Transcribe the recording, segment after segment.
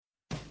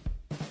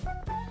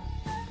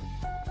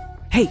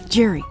Hey,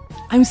 Jerry,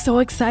 I'm so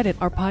excited.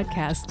 Our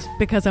podcast,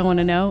 Because I Want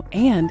to Know,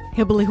 and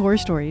Hillbilly Horror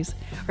Stories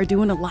are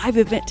doing a live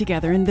event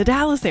together in the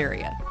Dallas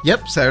area.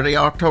 Yep, Saturday,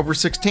 October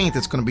 16th.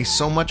 It's going to be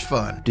so much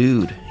fun.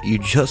 Dude, you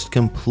just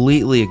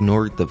completely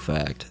ignored the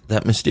fact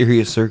that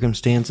Mysterious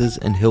Circumstances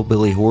and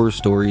Hillbilly Horror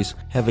Stories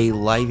have a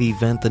live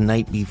event the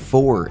night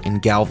before in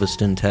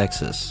Galveston,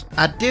 Texas.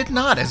 I did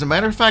not. As a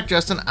matter of fact,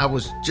 Justin, I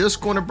was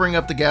just going to bring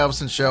up the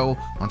Galveston show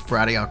on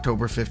Friday,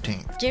 October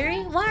 15th.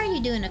 Jerry, why are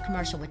you doing a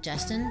commercial with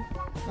Justin?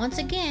 Once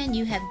again,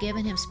 you have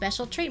given him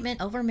special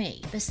treatment over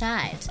me.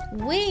 Besides,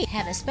 we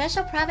have a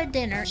special private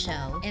dinner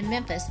show in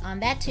Memphis on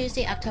that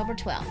Tuesday, October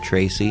 12th.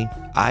 Tracy,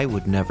 I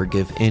would never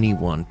give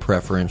anyone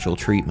preferential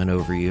treatment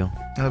over you.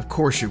 Of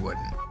course you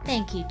wouldn't.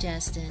 Thank you,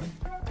 Justin.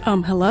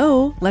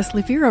 Hello,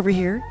 Leslie Fear over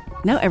here.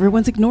 Now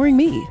everyone's ignoring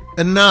me.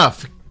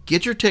 Enough.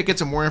 Get your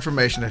tickets and more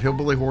information at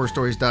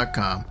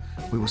hillbillyhorrorstories.com.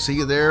 We will see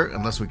you there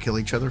unless we kill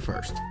each other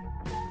first.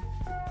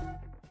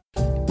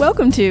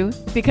 Welcome to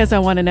Because I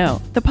Want to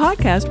Know, the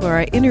podcast where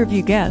I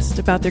interview guests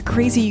about their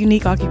crazy,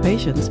 unique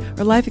occupations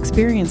or life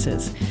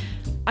experiences.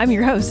 I'm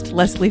your host,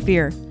 Leslie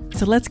Fear.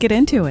 So let's get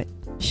into it,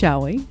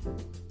 shall we?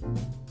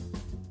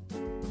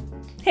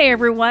 Hey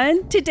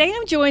everyone, today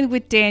I'm joined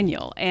with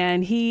Daniel,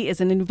 and he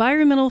is an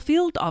environmental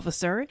field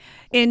officer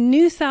in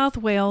New South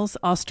Wales,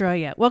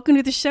 Australia. Welcome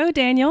to the show,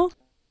 Daniel.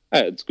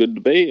 It's good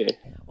to be here.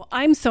 Well,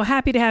 I'm so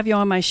happy to have you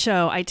on my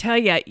show. I tell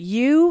you,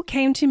 you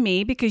came to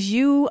me because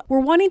you were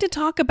wanting to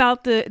talk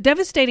about the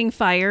devastating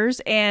fires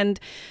and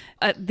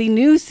the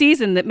new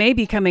season that may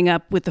be coming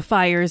up with the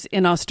fires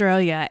in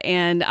Australia.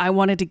 And I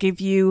wanted to give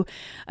you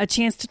a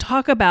chance to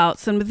talk about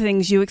some of the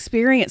things you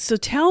experienced. So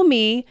tell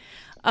me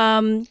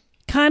kind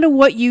of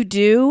what you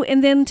do,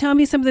 and then tell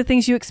me some of the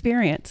things you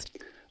experienced.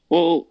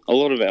 Well, a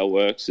lot of our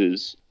works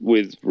is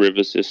with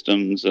river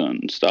systems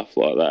and stuff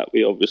like that.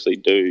 We obviously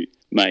do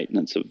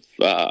maintenance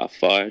of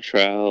fire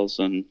trails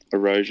and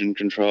erosion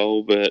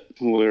control, but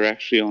we're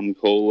actually on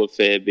call a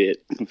fair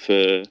bit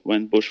for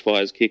when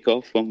bushfires kick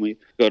off, when we've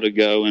got to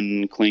go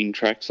and clean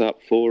tracks up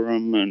for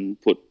them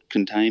and put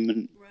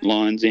containment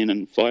lines in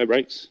and fire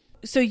breaks.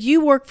 So you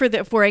work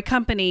for a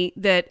company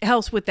that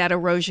helps with that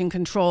erosion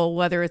control,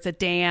 whether it's a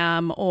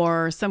dam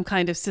or some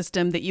kind of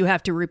system that you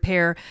have to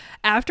repair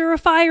after a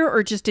fire,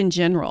 or just in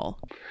general?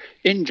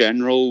 In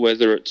general,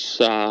 whether it's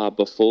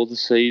before the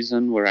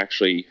season, we're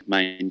actually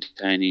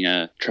maintaining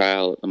a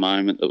trail at the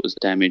moment that was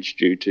damaged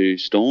due to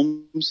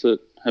storms that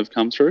have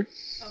come through.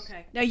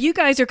 Okay. Now you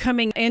guys are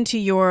coming into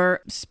your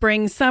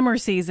spring, summer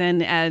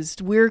season as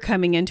we're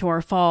coming into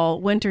our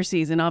fall, winter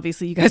season.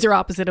 Obviously, you guys are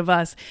opposite of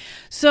us.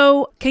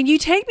 So can you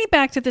take me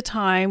back to the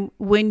time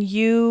when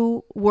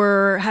you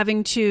were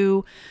having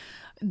to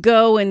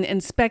go and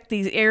inspect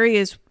these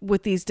areas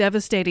with these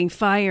devastating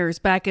fires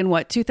back in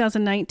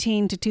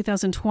 2019 to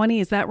 2020?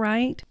 Is that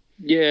right?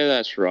 Yeah,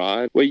 that's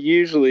right. We're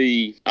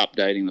usually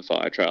updating the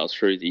fire trails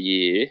through the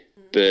year,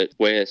 but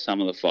where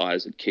some of the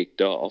fires had kicked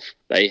off,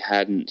 they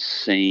hadn't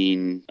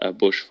seen a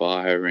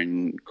bushfire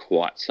in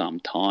quite some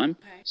time.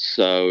 Okay.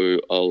 So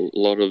a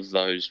lot of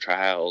those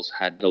trails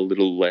had a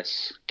little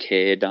less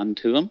care done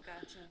to them.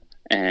 Gotcha.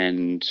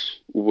 And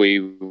we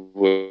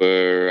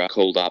were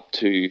called up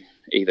to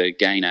either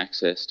gain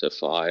access to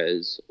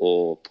fires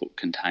or put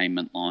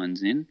containment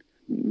lines in.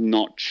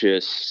 Not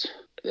just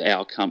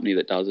our company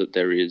that does it,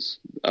 there is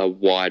a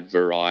wide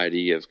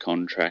variety of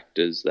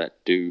contractors that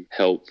do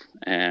help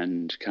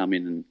and come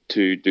in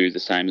to do the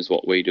same as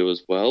what we do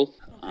as well.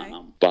 Okay.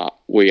 But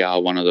we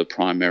are one of the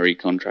primary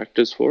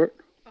contractors for it.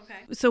 Okay.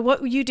 So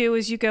what you do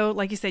is you go,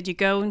 like you said, you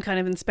go and kind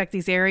of inspect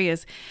these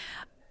areas.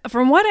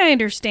 From what I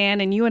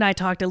understand, and you and I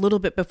talked a little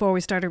bit before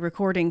we started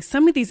recording,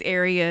 some of these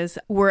areas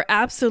were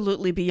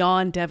absolutely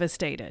beyond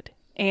devastated.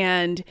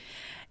 And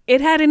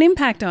it had an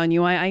impact on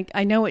you.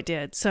 I know it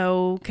did.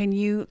 So can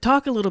you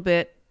talk a little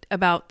bit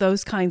about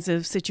those kinds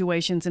of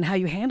situations and how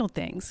you handled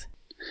things?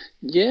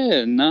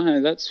 Yeah,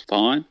 no, that's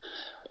fine.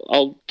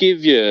 I'll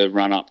give you a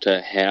run up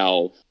to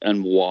how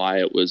and why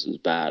it was as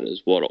bad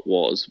as what it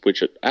was,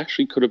 which it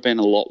actually could have been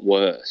a lot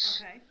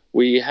worse. Okay.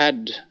 We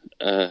had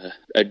a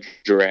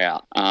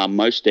drought.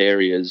 Most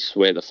areas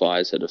where the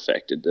fires had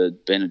affected,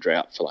 there'd been a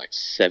drought for like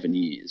 7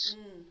 years.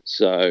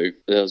 So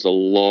there was a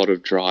lot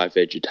of dry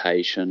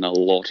vegetation, a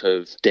lot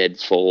of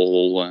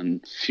deadfall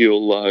and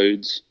fuel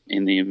loads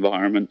in the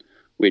environment,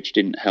 which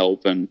didn't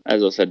help. And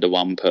as I said to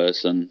one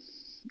person,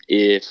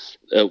 if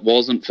it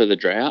wasn't for the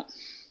drought,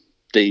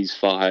 these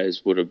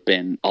fires would have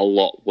been a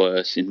lot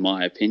worse, in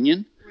my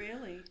opinion.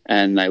 Really?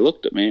 And they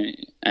looked at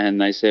me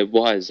and they said,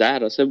 "Why is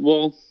that?" I said,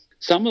 well,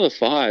 some of the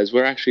fires,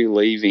 we're actually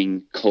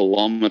leaving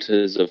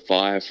kilometres of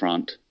fire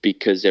front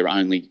because they're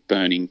only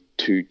burning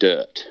to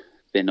dirt.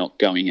 They're not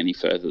going any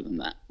further than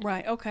that.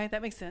 Right, okay,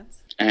 that makes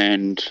sense.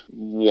 And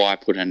why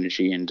put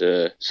energy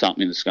into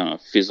something that's going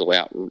to fizzle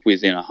out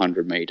within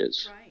 100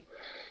 metres? Right.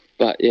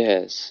 But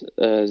yes,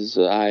 there's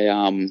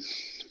a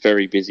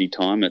very busy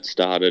time. It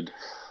started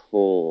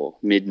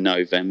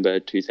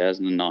mid-November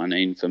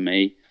 2019 for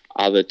me.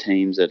 other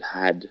teams that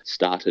had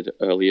started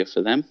earlier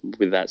for them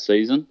with that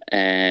season.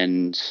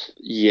 And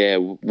yeah,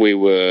 we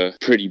were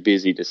pretty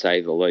busy to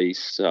say the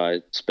least.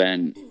 I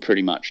spent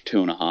pretty much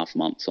 2.5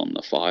 months on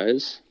the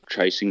fires,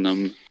 chasing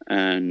them.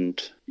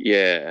 And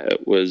yeah,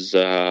 it was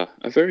a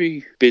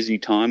very busy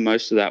time.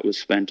 Most of that was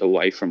spent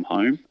away from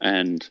home,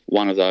 and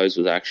one of those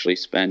was actually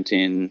spent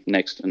in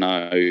next to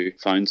no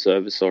phone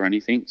service or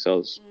anything, so it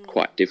was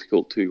quite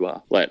difficult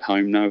to let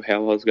home know how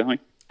I was going.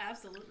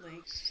 Absolutely.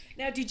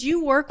 Now, did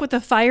you work with the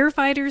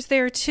firefighters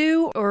there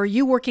too, or are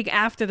you working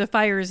after the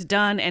fire is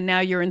done and now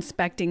you're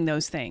inspecting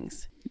those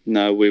things?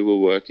 No, we were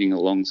working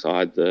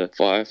alongside the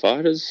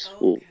firefighters,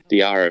 the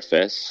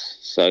RFS,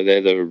 so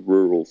they're the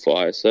Rural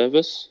Fire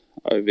Service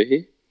over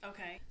here.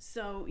 Okay.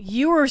 So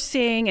you were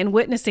seeing and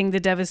witnessing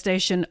the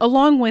devastation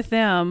along with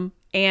them,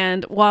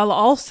 and while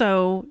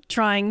also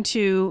trying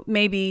to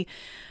maybe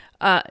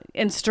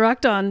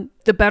instruct on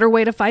the better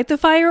way to fight the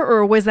fire,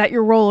 or was that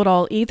your role at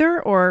all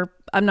either? Or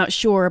I'm not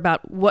sure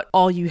about what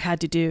all you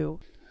had to do.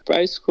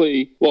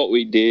 Basically, what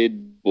we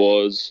did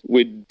was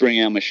we'd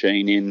bring our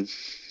machine in.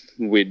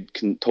 We'd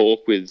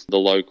talk with the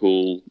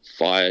local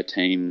fire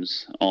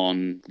teams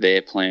on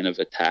their plan of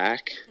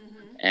attack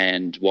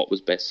and what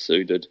was best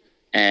suited.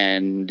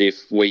 And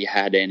if we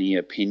had any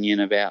opinion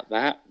about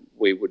that,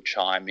 we would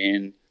chime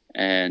in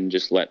and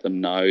just let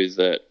them know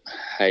that,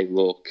 hey,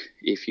 look,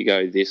 if you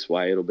go this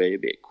way, it'll be a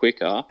bit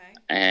quicker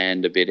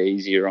and a bit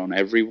easier on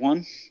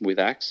everyone with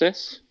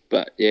access.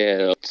 But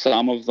yeah,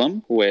 some of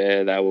them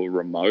where they were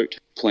remote,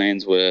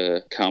 plans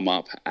were come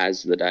up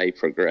as the day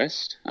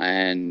progressed,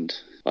 and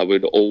I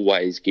would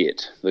always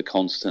get the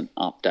constant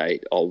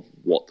update of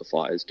what the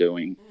fire's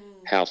doing,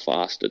 how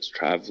fast it's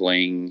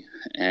travelling,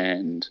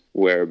 and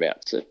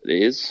whereabouts it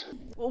is.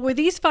 Well, were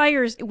these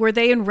fires, were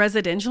they in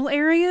residential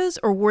areas,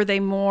 or were they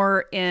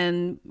more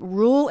in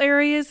rural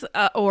areas,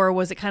 or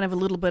was it kind of a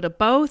little bit of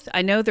both?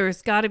 I know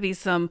there's got to be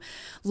some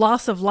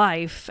loss of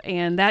life,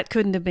 and that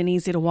couldn't have been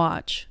easy to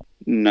watch.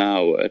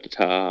 No, it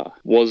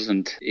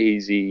wasn't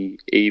easy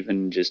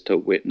even just to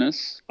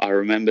witness. I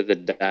remember the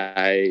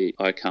day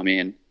I come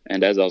in,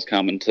 and as I was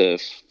coming to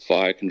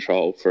fire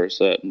control for a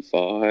certain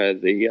fire,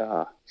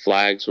 the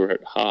flags were at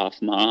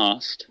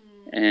half-mast,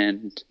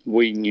 and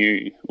we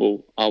knew,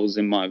 well, I was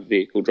in my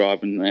vehicle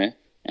driving there,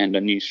 and I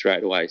knew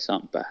straight away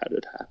something bad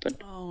had happened.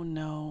 Oh,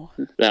 no.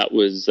 That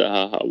was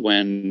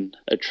when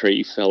a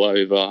tree fell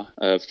over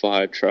a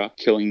fire truck,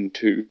 killing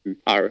 2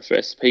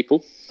 RFS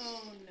people.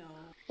 Oh, no.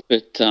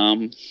 But,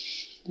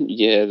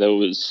 yeah, there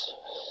was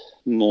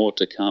more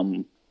to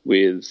come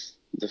with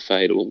the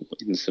fatal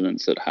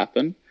incidents that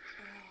happened.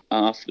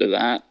 After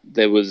that,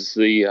 there was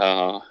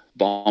the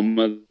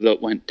bomber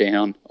that went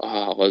down,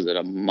 was it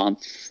a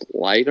month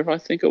later, I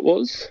think it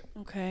was?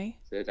 Okay.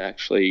 That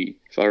actually,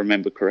 if I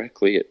remember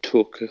correctly, it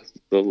took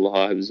the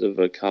lives of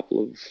a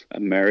couple of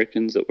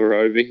Americans that were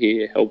over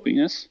here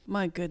helping us.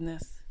 My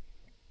goodness.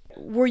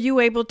 Were you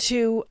able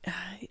to,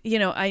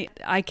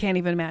 I can't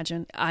even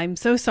imagine. I'm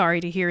so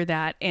sorry to hear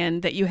that,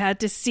 and that you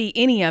had to see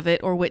any of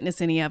it or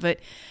witness any of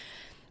it.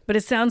 But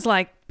it sounds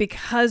like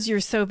because you're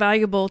so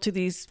valuable to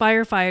these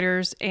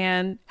firefighters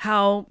and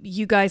how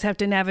you guys have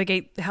to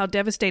navigate how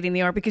devastating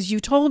they are, because you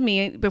told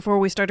me before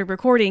we started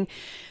recording,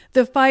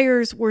 the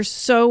fires were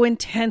so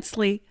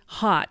intensely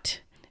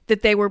hot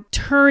that they were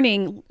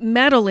turning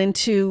metal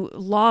into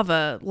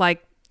lava,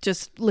 like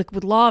just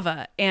liquid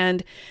lava,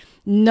 and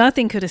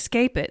nothing could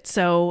escape it.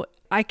 So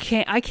I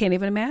can't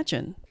even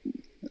imagine.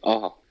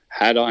 Oh,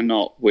 had I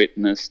not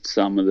witnessed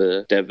some of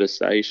the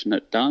devastation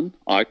it done,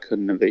 I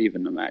couldn't have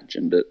even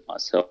imagined it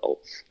myself.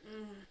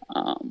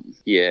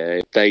 Yeah,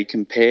 they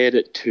compared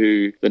it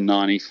to the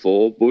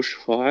 94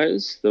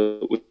 bushfires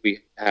that we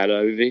had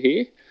over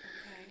here.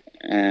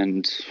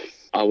 And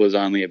I was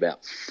only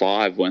about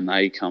 5 when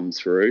they come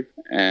through.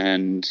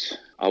 And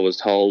I was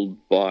told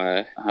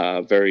by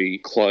a very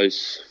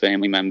close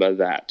family member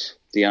that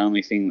the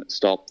only thing that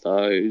stopped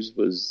those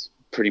was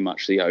pretty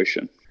much the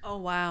ocean. Oh,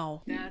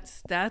 wow.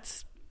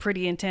 That's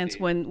pretty intense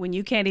when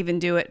you can't even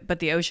do it, but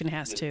the ocean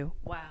has to.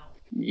 Wow.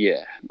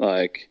 Yeah,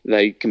 like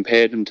they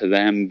compared them to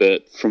them,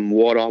 but from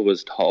what I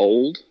was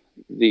told,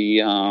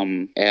 the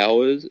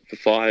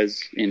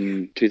fires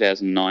in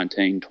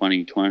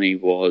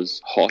 2019-2020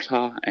 was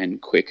hotter and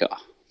quicker.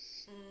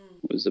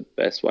 Was the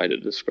best way to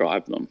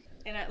describe them.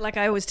 And like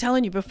I was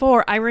telling you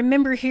before, I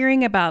remember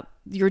hearing about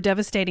your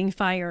devastating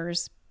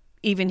fires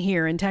even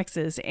here in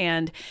Texas.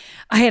 And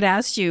I had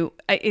asked you,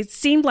 it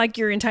seemed like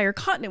your entire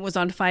continent was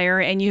on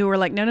fire, and you were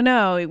like,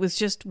 no, it was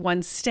just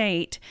one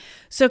state.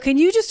 So can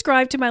you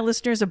describe to my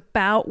listeners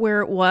about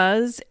where it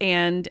was,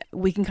 and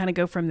we can kind of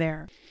go from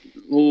there?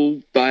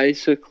 Well,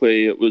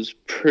 basically, it was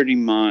pretty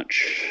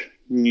much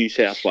New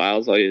South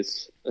Wales, I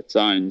guess, its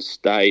own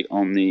state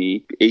on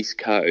the east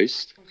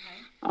coast.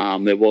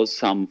 There was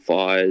some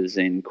fires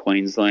in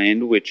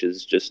Queensland, which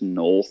is just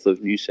north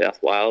of New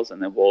South Wales,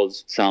 and there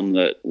was some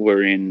that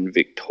were in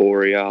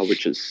Victoria,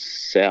 which is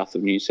south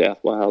of New South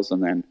Wales,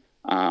 and then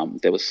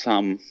there was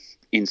some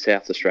in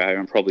South Australia.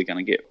 I'm probably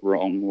going to get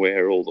wrong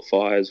where all the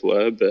fires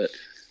were, but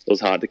it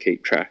was hard to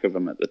keep track of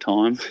them at the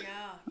time.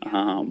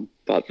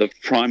 But the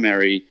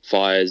primary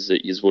fires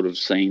that you would have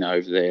seen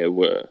over there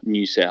were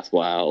New South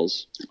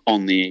Wales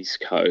on the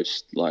east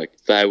coast. Like,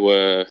 they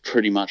were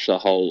pretty much the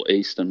whole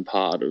eastern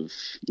part of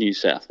New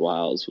South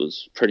Wales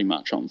was pretty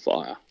much on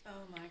fire.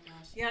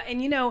 Yeah,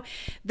 and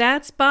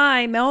that's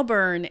by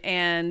Melbourne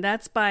and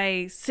that's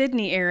by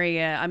Sydney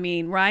area. I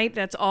mean, right?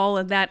 That's all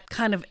of that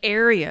kind of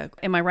area.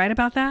 Am I right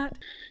about that?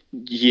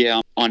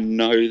 Yeah, I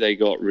know they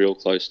got real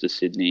close to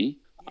Sydney.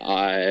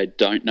 I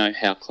don't know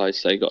how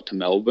close they got to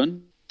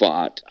Melbourne,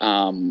 but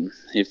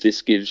if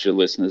this gives your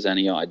listeners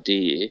any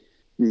idea,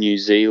 New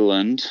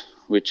Zealand,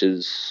 which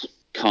is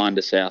kind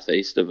of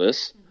southeast of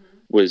us,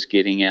 was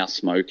getting our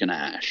smoke and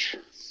ash.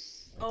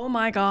 Oh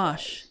my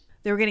gosh.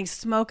 They were getting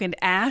smoke and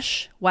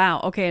ash?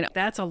 Wow. Okay,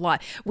 that's a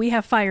lot. We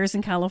have fires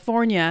in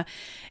California,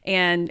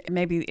 and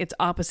maybe it's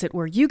opposite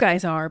where you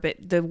guys are, but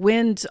the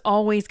winds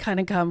always kind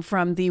of come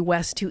from the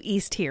west to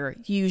east here,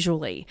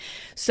 usually.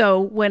 So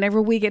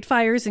whenever we get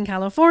fires in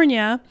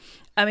California,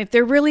 if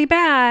they're really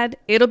bad,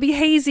 it'll be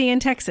hazy in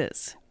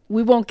Texas.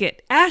 We won't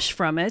get ash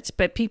from it,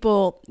 but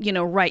people,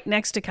 right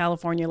next to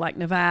California, like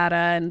Nevada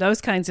and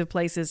those kinds of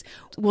places,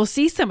 will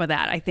see some of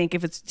that, I think,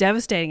 if it's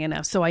devastating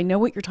enough. So I know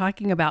what you're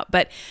talking about.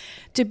 But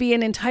to be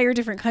an entire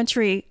different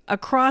country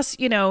across,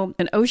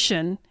 an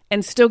ocean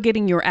and still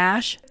getting your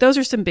ash, those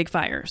are some big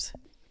fires.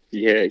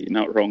 Yeah, you're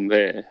not wrong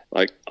there.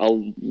 Like, a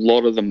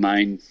lot of the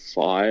main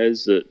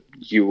fires that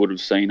you would have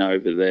seen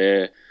over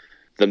there,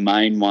 the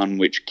main one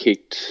which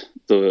kicked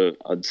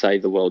I'd say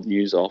the world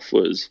news off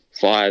was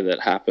fire that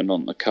happened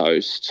on the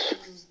coast,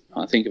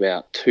 I think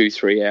about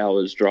 2-3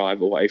 hours drive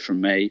away from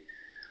me,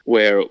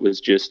 where it was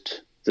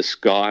just the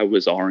sky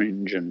was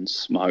orange and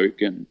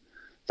smoke, and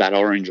that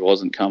orange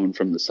wasn't coming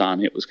from the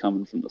sun, it was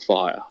coming from the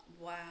fire.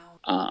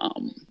 Wow.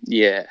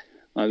 Yeah,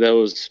 there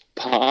was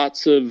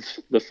parts of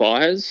the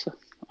fires,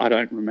 I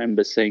don't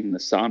remember seeing the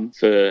sun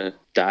for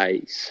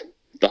days.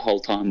 The whole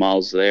time I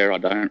was there, I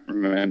don't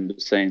remember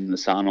seeing the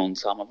sun on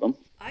some of them.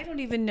 I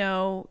don't even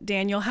know,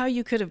 Daniel, how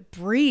you could have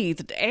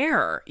breathed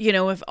air,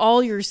 if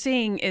all you're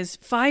seeing is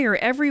fire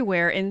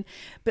everywhere.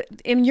 But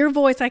in your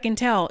voice, I can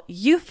tell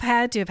you've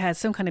had to have had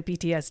some kind of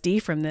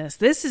PTSD from this.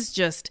 This is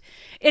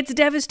it's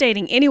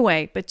devastating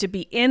anyway, but to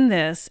be in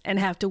this and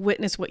have to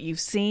witness what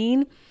you've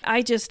seen,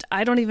 I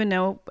don't even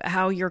know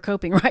how you're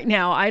coping right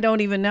now. I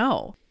don't even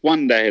know.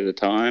 One day at a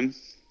time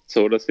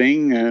sort of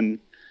thing. And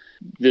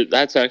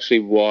that's actually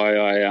why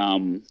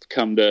I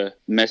come to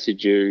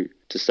message you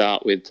to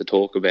start with, to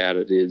talk about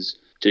it, is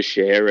to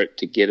share it,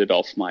 to get it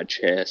off my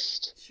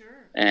chest. Sure.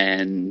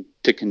 And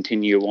to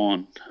continue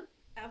on.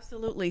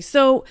 Absolutely.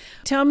 So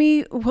tell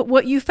me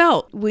what you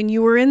felt when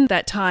you were in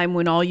that time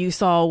when all you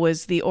saw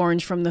was the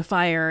orange from the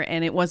fire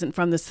and it wasn't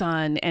from the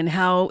sun, and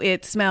how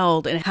it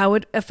smelled and how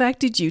it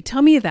affected you.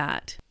 Tell me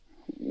that.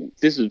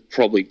 This is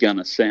probably going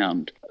to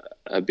sound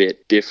a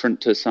bit different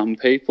to some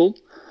people,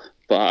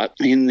 but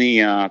in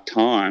the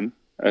time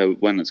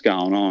when it's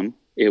going on,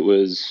 it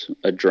was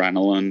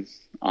adrenaline.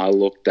 I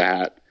looked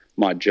at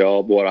my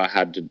job, what I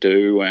had to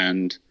do,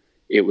 and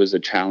it was a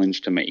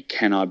challenge to me.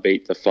 Can I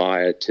beat the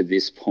fire to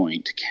this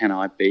point? Can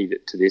I beat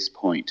it to this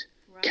point?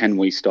 Right. Can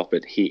we stop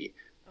it here?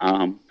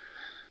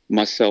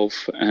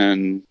 Myself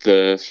and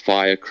the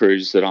fire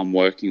crews that I'm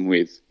working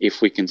with,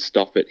 if we can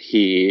stop it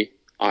here,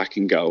 I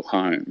can go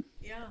home.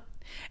 Yeah.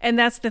 And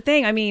that's the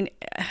thing. I mean,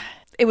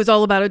 it was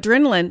all about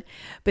adrenaline,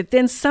 but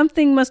then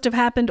something must have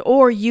happened,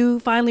 or you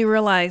finally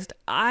realized,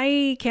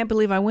 I can't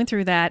believe I went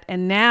through that.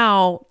 And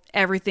now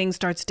everything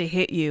starts to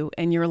hit you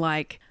and you're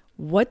like,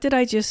 what did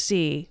I just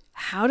see?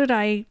 How did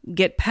I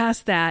get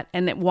past that?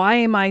 And why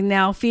am I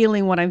now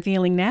feeling what I'm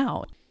feeling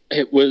now?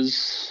 It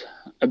was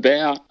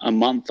about a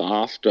month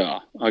after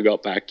I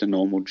got back to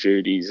normal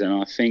duties. And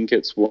I think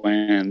it's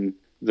when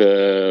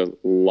the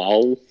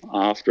lull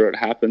after it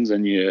happens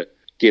and you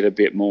get a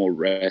bit more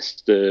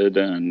rested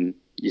and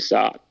you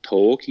start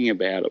talking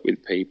about it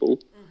with people,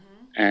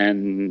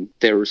 and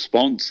their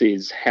response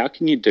is, how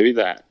can you do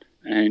that?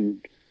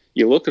 And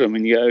you look at them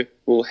and you go,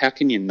 well, how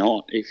can you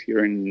not if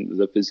you're in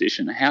the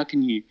position? How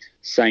can you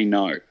say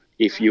no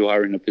if you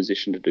are in a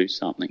position to do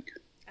something?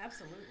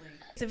 Absolutely.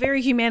 It's a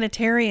very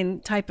humanitarian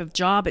type of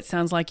job, it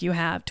sounds like you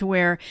have, to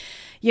where,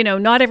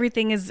 not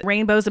everything is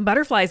rainbows and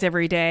butterflies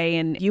every day,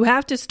 and you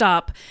have to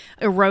stop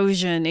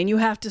erosion, and you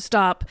have to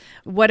stop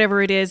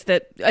whatever it is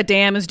that a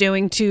dam is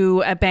doing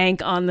to a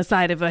bank on the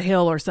side of a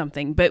hill or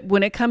something. But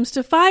when it comes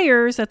to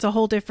fires, that's a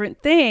whole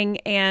different thing,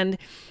 and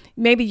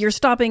maybe you're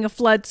stopping a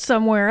flood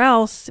somewhere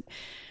else.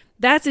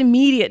 That's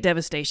immediate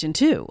devastation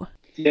too.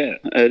 Yeah,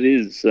 it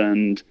is,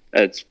 and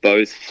it's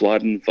both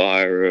flood and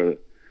fire.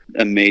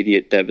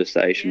 Immediate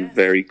devastation, yes.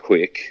 Very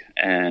quick,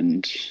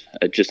 and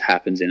it just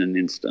happens in an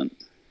instant.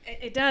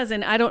 It does,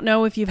 and I don't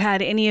know if you've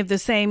had any of the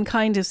same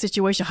kind of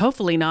situation,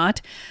 hopefully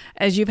not,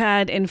 as you've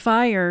had in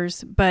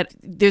fires, but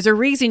there's a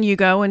reason you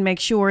go and make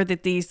sure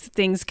that these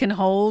things can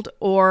hold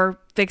or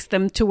fix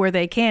them to where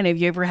they can. Have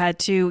you ever had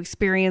to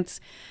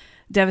experience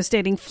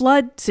devastating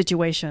flood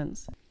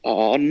situations?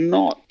 Oh,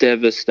 not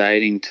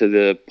devastating to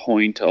the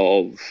point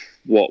of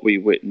what we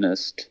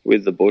witnessed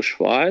with the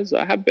bushfires.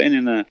 I have been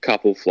in a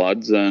couple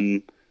floods,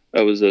 and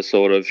it was a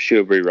sort of,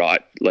 she'll be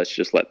right, let's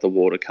just let the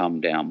water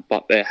come down.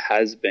 But there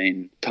has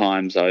been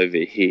times over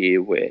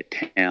here where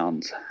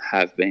towns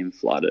have been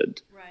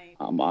flooded. Right.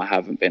 I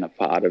haven't been a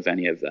part of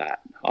any of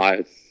that.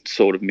 I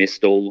sort of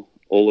missed all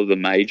of the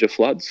major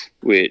floods,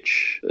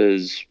 which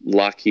is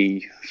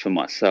lucky for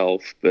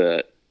myself,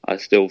 but I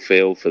still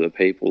feel for the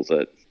people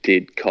that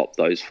did cop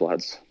those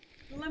floods.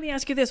 Let me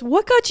ask you this.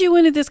 What got you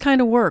into this kind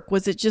of work?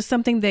 Was it just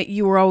something that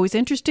you were always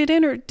interested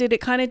in, or did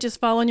it kind of just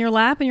fall in your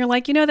lap and you're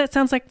like, that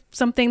sounds like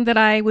something that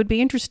I would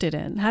be interested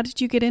in? How did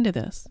you get into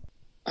this?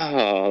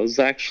 It was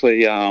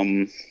actually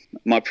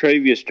my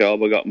previous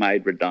job. I got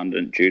made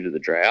redundant due to the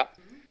drought.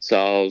 So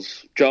I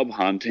was job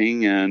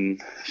hunting and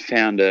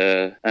found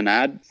an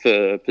ad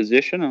for a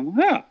position. I'm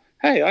like,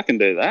 hey, I can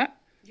do that.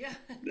 Yeah.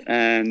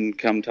 And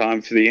come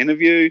time for the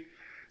interview,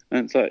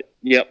 and it's like,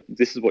 yep,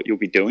 this is what you'll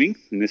be doing,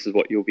 and this is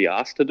what you'll be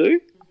asked to do.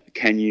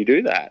 Can you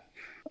do that?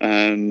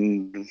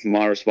 And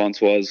my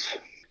response was,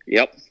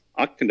 yep,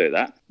 I can do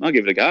that. I'll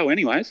give it a go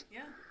anyways.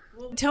 Yeah.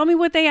 Well, tell me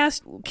what they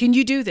asked. Can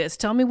you do this?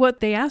 Tell me what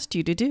they asked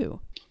you to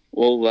do.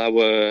 Well, they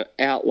were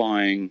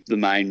outlining the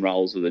main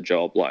roles of the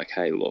job, like,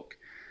 hey, look,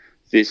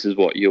 this is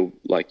what you'll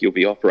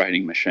be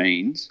operating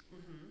machines,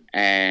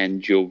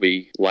 and you'll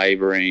be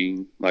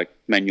labouring, like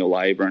manual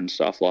labour and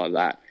stuff like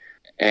that.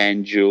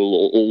 And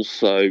you'll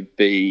also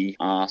be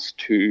asked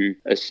to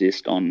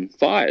assist on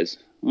fires.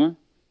 Well,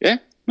 yeah,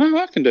 no,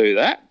 I can do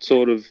that.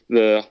 Sort of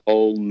the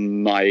whole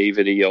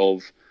naivety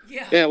of,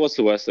 what's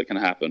the worst that can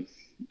happen?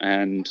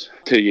 And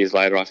 2 years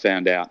later, I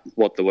found out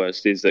what the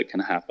worst is that can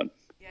happen.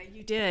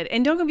 You did.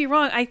 And don't get me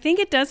wrong, I think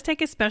it does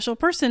take a special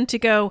person to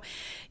go,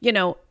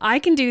 I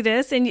can do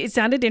this. And it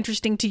sounded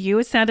interesting to you.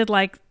 It sounded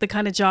like the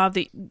kind of job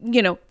that,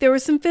 there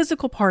was some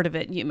physical part of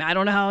it. I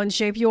don't know how in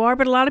shape you are,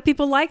 but a lot of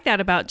people like that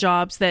about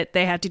jobs, that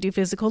they have to do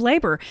physical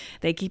labor.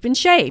 They keep in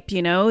shape,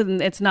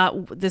 and it's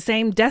not the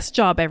same desk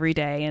job every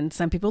day. And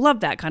some people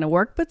love that kind of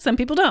work, but some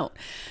people don't.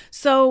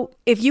 So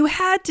if you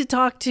had to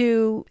talk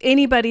to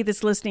anybody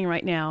that's listening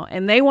right now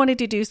and they wanted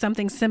to do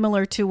something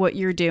similar to what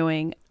you're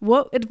doing,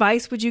 what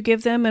advice would you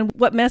give them, and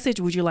what message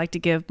would you like to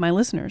give my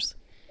listeners?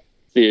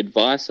 The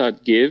advice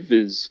I'd give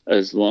is,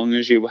 as long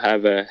as you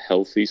have a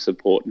healthy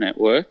support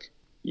network,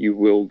 you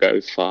will go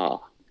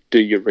far.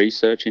 Do your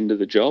research into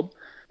the job,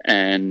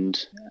 and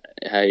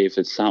hey, if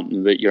it's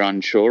something that you're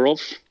unsure of,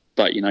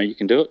 but you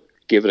can do it,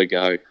 give it a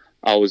go.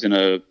 I was in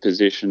a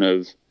position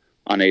of,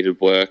 I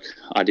needed work.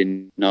 I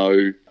didn't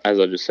know, as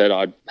I just said,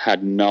 I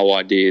had no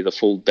idea the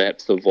full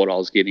depth of what I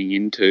was getting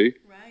into.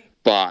 Right.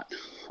 But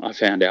I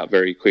found out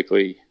very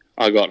quickly.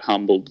 I got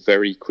humbled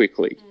very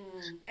quickly.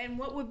 And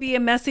what would be a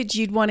message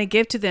you'd want to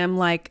give to them,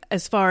 like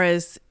as far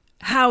as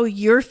how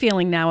you're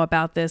feeling now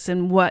about this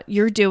and what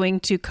you're doing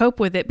to cope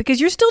with it?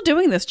 Because you're still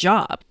doing this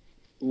job.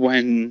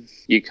 When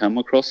you come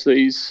across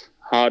these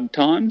hard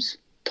times,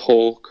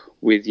 talk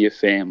with your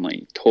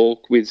family.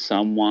 Talk with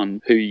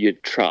someone who you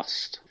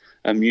trust.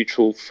 A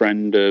mutual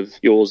friend of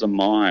yours and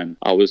mine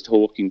I was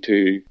talking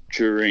to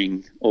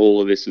during all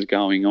of this is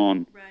going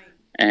on. Right.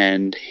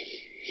 And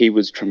he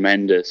was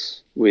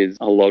tremendous with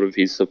a lot of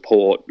his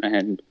support,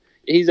 and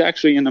he's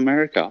actually in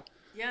America.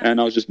 Yeah.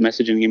 And I was just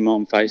messaging him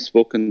on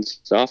Facebook and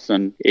stuff,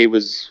 and he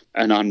was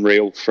an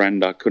unreal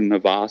friend. I couldn't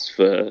have asked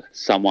for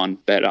someone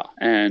better.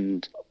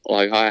 And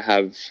I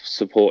have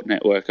support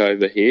network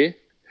over here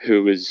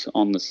who is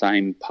on the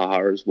same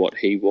par as what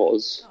he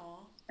was.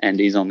 Aww. And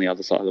he's on the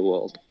other side of the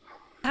world.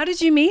 How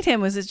did you meet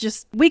him? Was it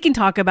just, we can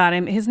talk about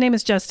him. His name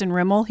is Justin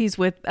Rimmel. He's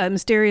with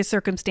Mysterious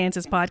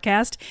Circumstances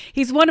podcast.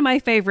 He's one of my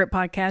favorite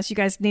podcasts. You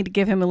guys need to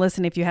give him a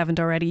listen if you haven't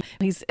already.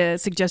 He's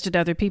suggested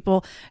other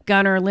people,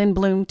 Gunnar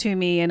Lindblom, to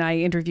me, and I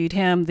interviewed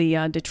him,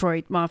 the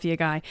Detroit Mafia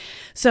guy.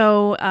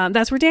 So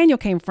that's where Daniel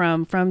came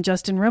from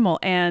Justin Rimmel.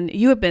 And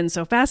you have been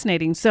so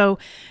fascinating. So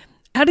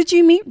how did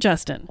you meet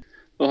Justin?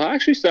 Well, I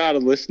actually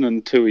started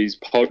listening to his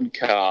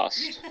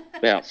podcast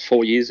about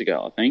 4 years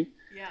ago, I think.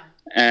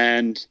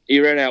 And he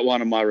read out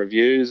one of my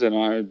reviews, and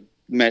I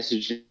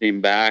messaged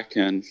him back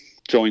and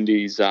joined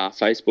his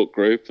Facebook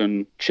group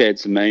and shared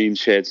some memes,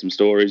 shared some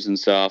stories and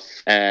stuff.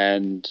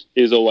 And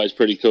he was always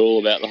pretty cool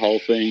about the whole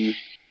thing.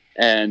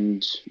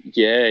 And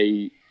yeah,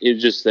 he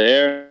was just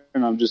there.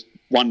 And I'm just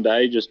one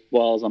day, just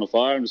while I was on a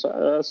fire, and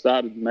I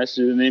started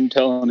messaging him,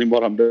 telling him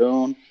what I'm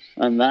doing.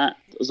 And that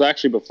was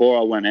actually before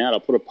I went out. I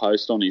put a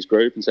post on his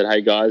group and said,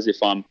 hey guys,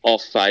 if I'm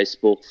off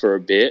Facebook for a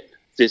bit,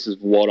 this is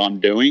what I'm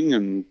doing,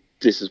 and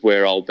this is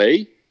where I'll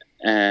be.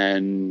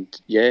 And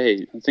yeah,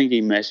 I think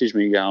he messaged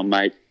me going,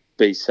 mate,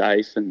 be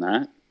safe and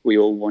that. We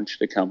all want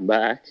you to come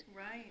back.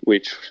 Right.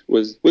 Which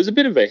was a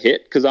bit of a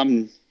hit, because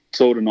I'm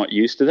sort of not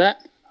used to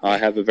that. I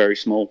have a very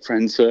small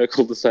friend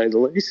circle, to say the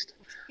least.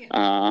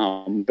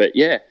 Yeah. But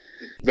yeah,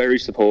 very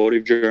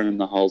supportive during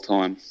the whole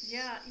time.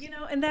 Yeah,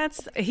 and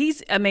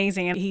he's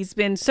amazing. He's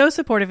been so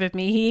supportive of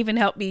me. He even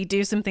helped me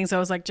do some things. I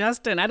was like,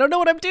 Justin, I don't know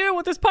what I'm doing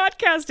with this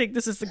podcasting.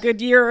 This is a good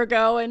year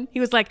ago. And he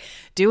was like,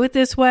 do it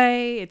this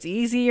way. It's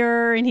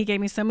easier. And he gave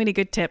me so many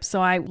good tips.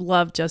 So I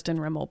love Justin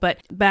Rimmel.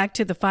 But back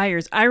to the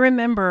fires. I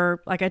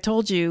remember, like I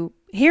told you,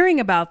 hearing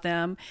about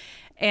them,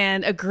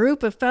 and a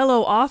group of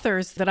fellow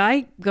authors that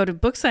I go to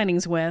book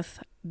signings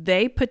with,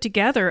 they put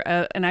together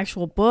an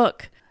actual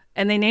book,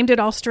 and they named it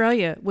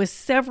Australia, with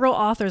several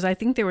authors. I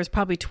think there was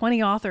probably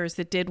 20 authors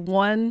that did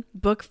one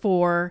book,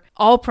 for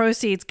all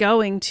proceeds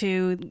going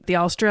to the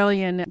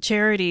Australian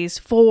charities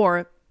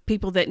for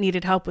people that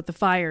needed help with the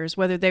fires,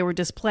 whether they were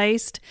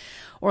displaced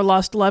or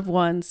lost loved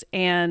ones.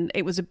 And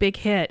it was a big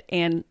hit.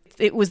 And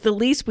it was the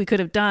least we could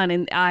have done.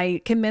 And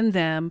I commend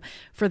them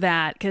for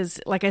that. Because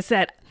like I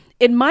said,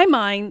 in my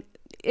mind,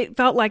 it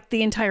felt like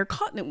the entire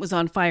continent was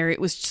on fire.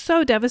 It was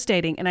so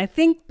devastating. And I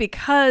think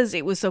because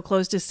it was so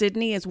close to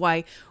Sydney is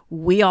why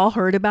we all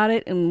heard about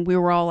it. And we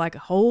were all like,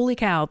 holy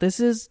cow, this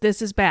is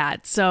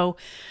bad. So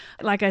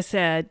like I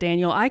said,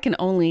 Daniel, I can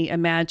only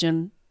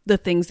imagine the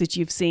things that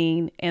you've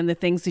seen and the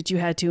things that you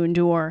had to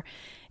endure.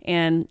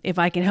 And if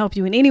I can help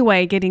you in any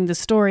way getting the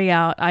story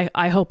out,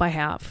 I hope I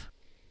have.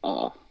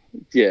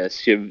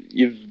 Yes,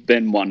 you've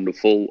been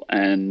wonderful,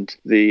 and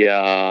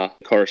the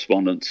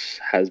correspondence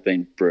has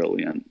been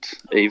brilliant,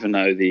 even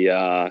though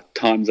the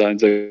time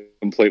zones are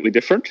completely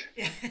different.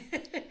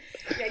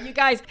 Yeah, you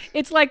guys,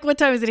 it's like, what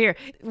time is it here?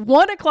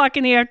 1:00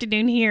 in the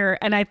afternoon here,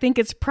 and I think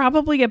it's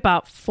probably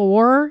about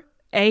 4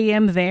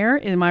 a.m.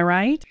 there. Am I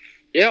right?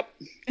 Yep,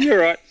 you're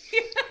right.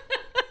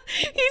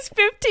 He's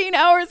 15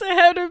 hours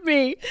ahead of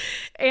me,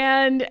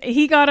 and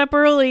he got up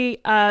early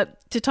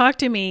to talk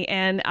to me,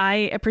 and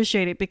I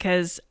appreciate it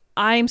because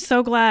I'm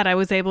so glad I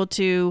was able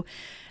to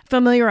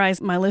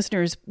familiarize my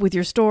listeners with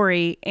your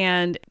story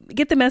and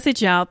get the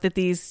message out that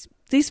these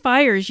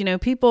fires,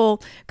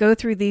 people go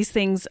through these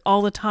things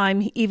all the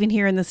time, even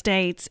here in the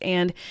States.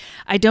 And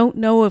I don't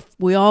know if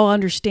we all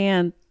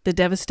understand the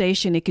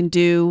devastation it can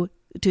do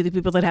to the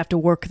people that have to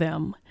work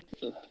them.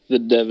 The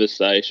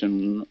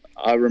devastation.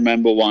 I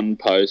remember one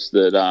post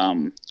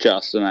that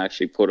Justin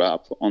actually put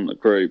up on the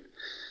group,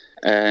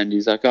 and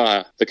he's like,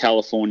 the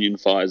Californian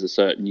fires a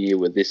certain year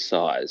were this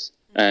size,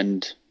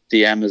 and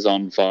the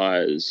Amazon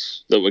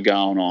fires that were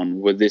going on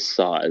were this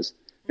size.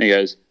 And he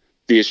goes,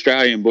 the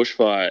Australian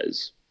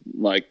bushfires,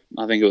 like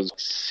I think it was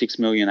 6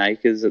 million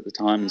acres at the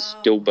time, is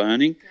still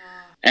burning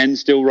and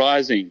still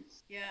rising.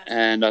 Yes.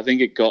 And I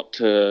think it got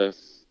to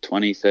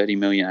 20, 30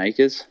 million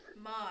acres.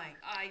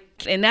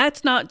 And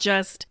that's not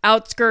just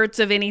outskirts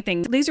of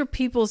anything. These are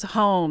people's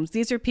homes.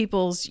 These are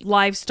people's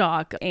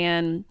livestock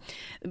and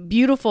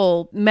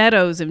beautiful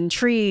meadows and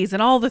trees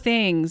and all the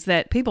things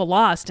that people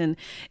lost. And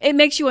it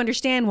makes you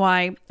understand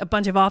why a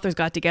bunch of authors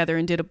got together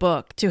and did a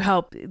book to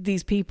help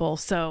these people.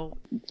 So,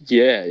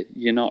 yeah,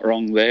 you're not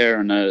wrong there.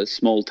 And a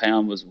small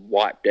town was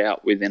wiped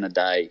out within a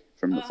day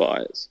from the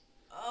fires.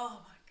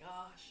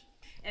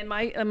 And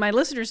my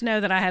listeners know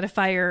that I had a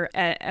fire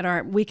at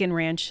our weekend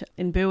ranch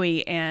in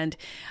Bowie, and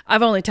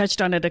I've only touched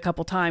on it a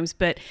couple times,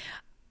 but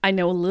I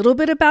know a little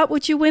bit about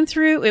what you went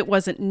through. It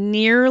wasn't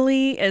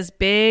nearly as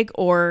big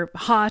or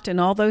hot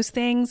and all those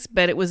things,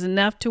 but it was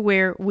enough to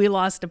where we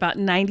lost about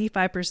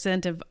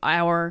 95% of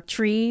our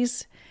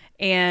trees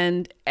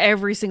and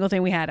every single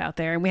thing we had out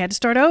there. And we had to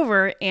start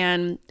over.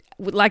 And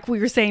like we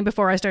were saying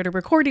before I started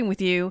recording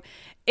with you,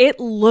 it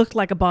looked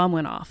like a bomb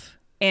went off.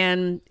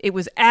 And it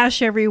was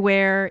ash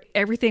everywhere.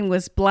 Everything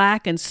was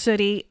black and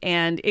sooty.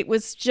 And it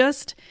was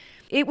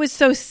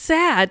so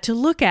sad to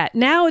look at.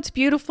 Now it's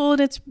beautiful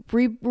and it's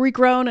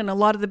regrown, and a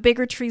lot of the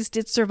bigger trees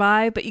did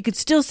survive, but you could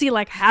still see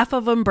like half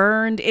of them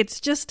burned.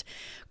 It's just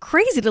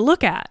crazy to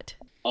look at.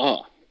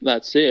 Oh,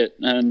 that's it.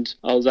 And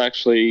I was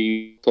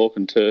actually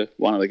talking to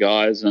one of the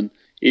guys, and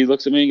he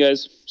looks at me and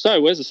goes,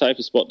 so where's the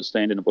safest spot to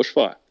stand in a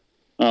bushfire?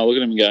 And I look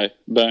at him and go,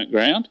 burnt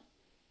ground?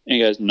 And he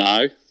goes,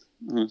 no.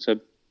 And I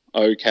said,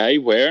 okay,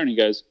 where? And he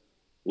goes,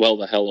 well,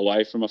 the hell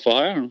away from a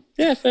fire. And,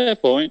 yeah, fair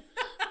point.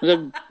 I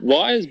said,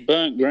 why is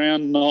burnt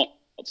ground not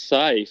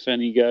safe?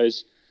 And he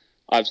goes,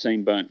 I've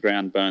seen burnt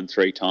ground burn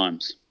 3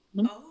 times.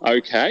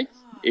 Okay,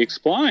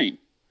 explain.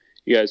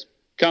 He goes,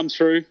 comes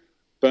through,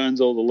 burns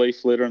all the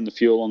leaf litter and the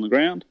fuel on the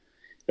ground.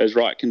 There's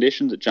right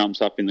conditions, it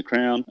jumps up in the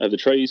crown of the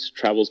trees,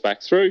 travels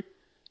back through.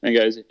 And he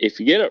goes, if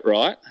you get it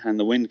right and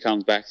the wind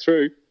comes back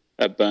through,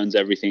 it burns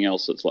everything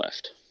else that's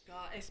left.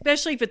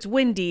 Especially if it's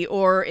windy,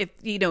 or if,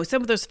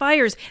 some of those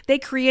fires, they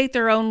create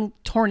their own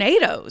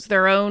tornadoes,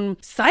 their own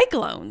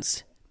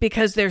cyclones,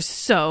 because they're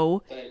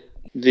so...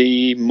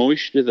 The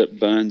moisture that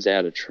burns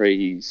out of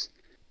trees,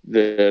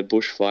 the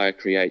bushfire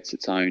creates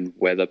its own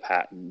weather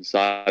patterns.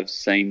 I've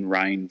seen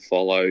rain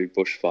follow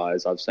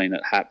bushfires. I've seen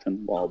it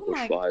happen while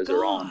bushfires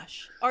are on.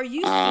 Are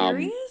you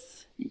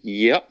serious?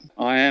 Yep,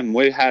 I am.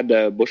 We had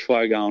a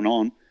bushfire going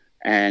on,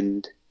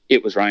 and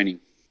it was raining.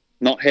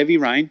 Not heavy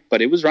rain, but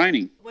it was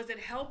raining. Was it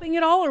helping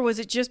at all, or was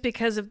it just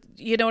because of,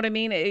 you know what I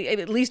mean?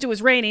 At least it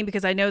was raining,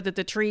 because I know that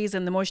the trees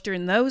and the moisture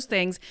and those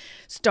things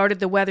started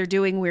the weather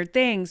doing weird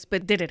things,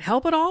 but did it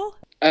help at all?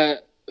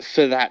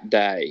 For that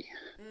day.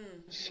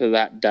 for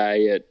that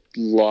day, it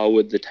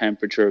lowered the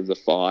temperature of the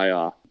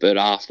fire. But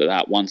after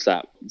that, once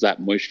that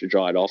moisture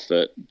dried off,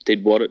 it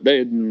did what it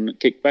did and it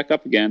kicked back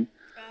up again.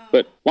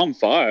 But one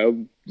fire,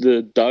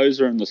 the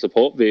dozer and the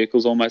support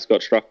vehicles almost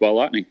got struck by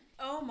lightning.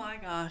 Oh my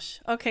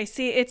gosh. Okay,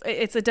 see,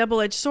 it's a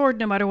double-edged sword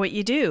no matter what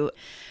you do.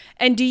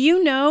 And do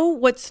you know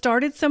what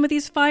started some of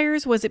these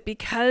fires? Was it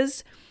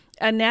because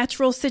a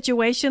natural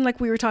situation like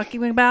we were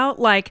talking about?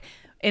 Like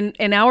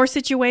in our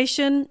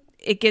situation,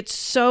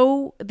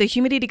 the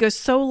humidity goes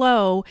so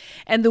low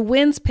and the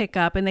winds pick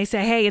up and they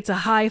say, hey, it's a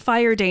high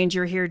fire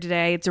danger here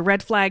today. It's a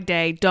red flag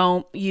day.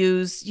 Don't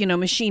use,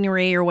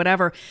 machinery or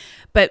whatever.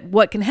 But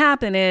what can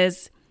happen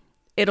is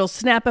it'll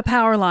snap a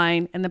power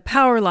line and the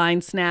power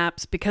line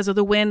snaps because of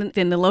the wind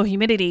and the low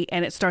humidity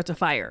and it starts a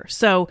fire.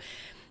 So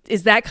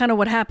is that kind of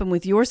what happened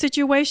with your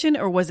situation,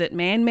 or was it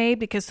man-made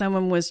because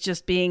someone was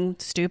just being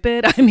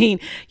stupid? I mean,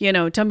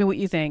 tell me what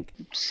you think.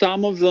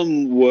 Some of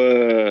them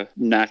were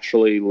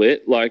naturally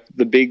lit. Like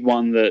the big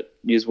one that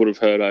you would have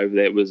heard over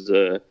there was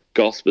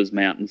Gosper's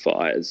Mountain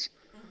Fires.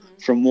 Mm-hmm.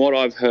 From what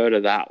I've heard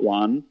of that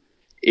one,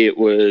 it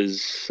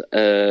was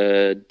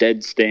a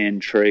dead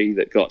stand tree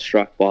that got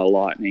struck by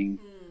lightning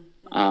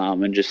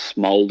and just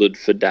smoldered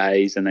for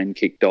days and then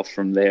kicked off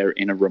from there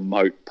in a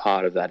remote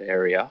part of that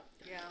area.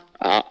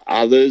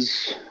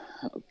 Others,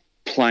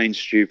 plain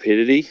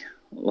stupidity.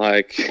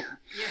 Like,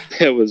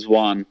 there was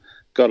one,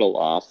 got to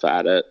laugh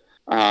at it.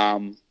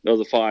 There was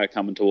a fire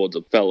coming towards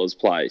a fella's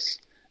place,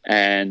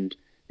 and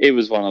it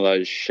was one of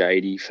those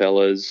shady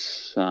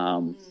fellas,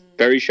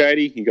 very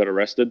shady. He got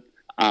arrested.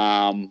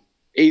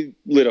 He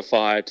lit a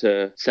fire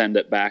to send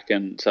it back,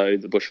 and so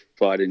the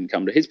bushfire didn't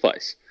come to his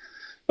place.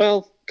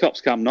 Well,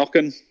 cops come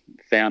knocking,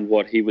 found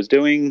what he was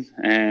doing,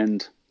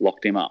 and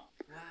locked him up.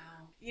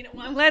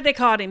 I'm glad they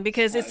caught him,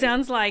 because it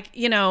sounds like,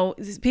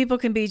 people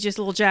can be just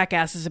little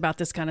jackasses about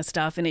this kind of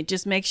stuff. And it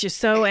just makes you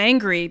so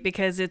angry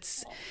because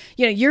it's,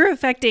 you're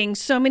affecting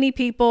so many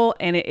people,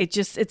 and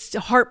it's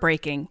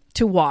heartbreaking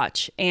to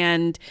watch.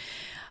 And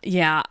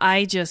yeah,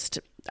 I just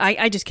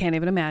can't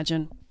even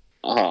imagine.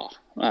 Oh,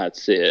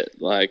 that's it.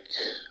 Like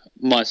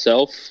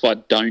myself, I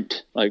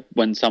don't, like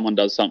when someone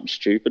does something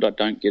stupid, I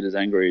don't get as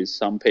angry as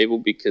some people,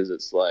 because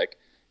it's like,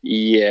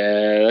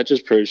 yeah, that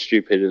just proves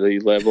stupidity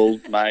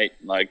level, mate.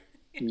 Like,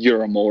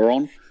 you're a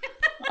moron.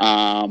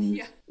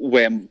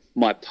 When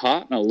my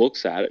partner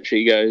looks at it,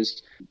 she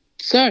goes,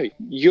 so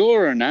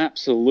you're an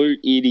absolute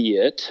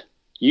idiot.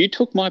 You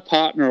took my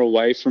partner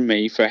away from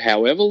me for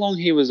however long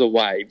he was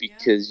away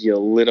because you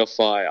lit a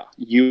fire.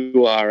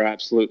 You are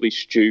absolutely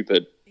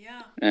stupid.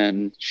 Yeah.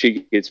 And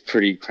she gets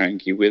pretty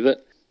cranky with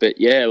it. But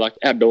yeah, like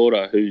our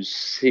daughter, who's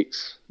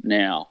 6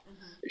 now,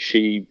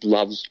 she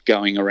loves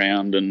going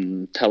around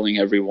and telling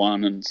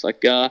everyone, and it's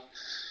like,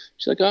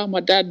 she's like, oh, my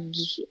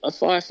dad's a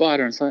firefighter.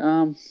 And it's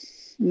like,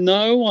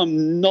 no,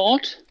 I'm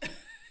not.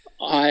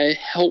 I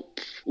help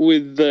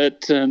with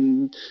it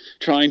and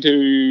trying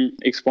to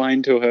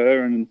explain to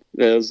her. And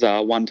there was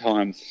one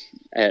time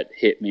it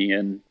hit me,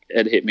 and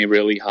it hit me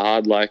really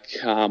hard. Like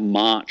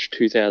March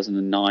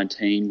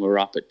 2019, we're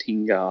up at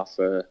Tingarth,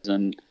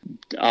 and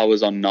I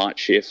was on night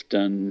shift,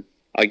 and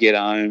I get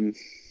home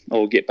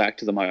or get back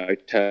to the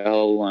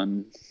motel,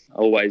 and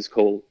always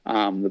call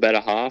the better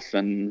half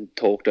and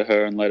talk to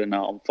her and let her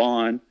know I'm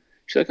fine.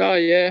 She's like, oh,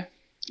 yeah,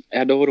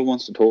 our daughter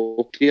wants to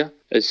talk to you.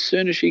 As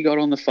soon as she got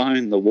on the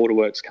phone, the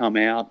waterworks come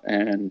out,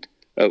 and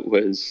it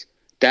was,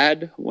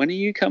 Dad, when are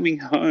you coming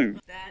home?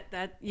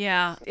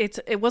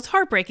 It was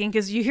heartbreaking,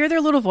 because you hear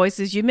their little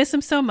voices, you miss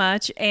them so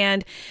much,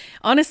 and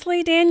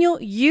honestly, Daniel,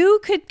 you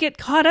could get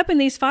caught up in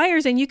these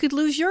fires and you could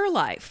lose your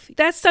life.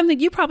 That's something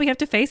you probably have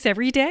to face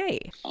every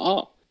day.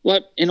 Oh,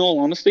 like, in all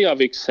honesty,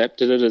 I've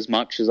accepted it as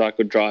much as I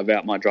could drive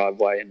out my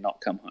driveway and not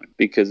come home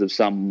because of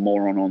some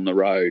moron on the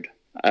road.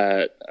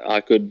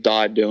 I could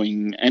die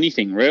doing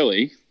anything,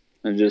 really,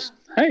 and just,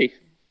 hey,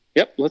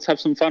 yep, let's have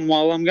some fun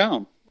while I'm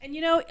gone. And,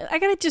 I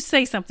got to just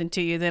say something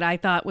to you that I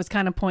thought was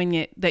kind of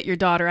poignant, that your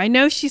daughter, I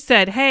know she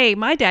said, hey,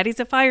 my daddy's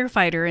a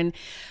firefighter, and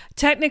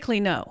technically,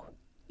 no,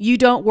 you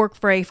don't work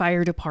for a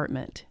fire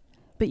department.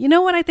 But you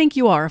know what? I think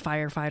you are a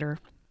firefighter.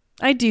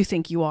 I do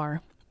think you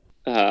are.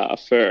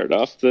 Fair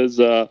enough. There's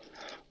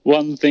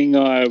one thing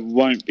I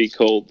won't be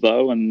called,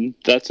 though, and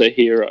that's a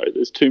hero.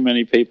 There's too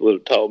many people that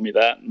have told me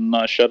that, and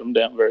I shut them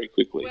down very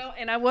quickly. Well,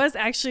 and I was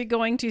actually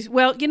going to,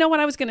 you know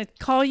what I was going to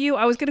call you?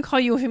 I was going to call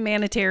you a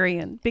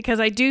humanitarian, because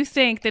I do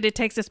think that it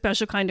takes a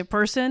special kind of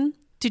person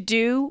to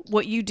do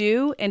what you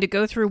do and to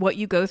go through what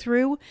you go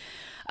through.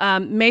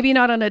 Maybe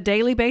not on a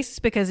daily basis,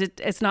 because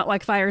it's not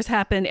like fires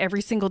happen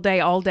every single day,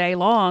 all day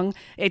long.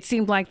 It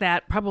seemed like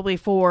that probably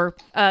for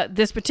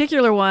this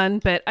particular one.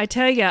 But I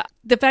tell you,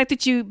 the fact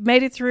that you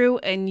made it through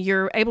and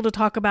you're able to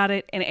talk about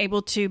it and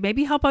able to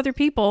maybe help other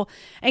people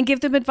and give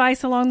them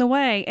advice along the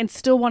way and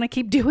still want to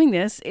keep doing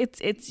this,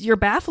 you're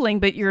baffling,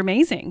 but you're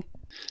amazing.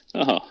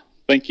 Oh,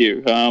 thank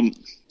you.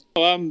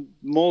 I'm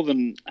more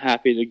than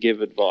happy to give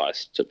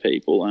advice to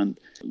people, and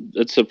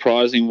it's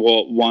surprising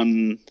what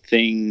one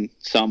thing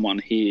someone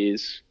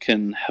hears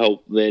can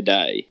help their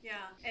day. Yeah.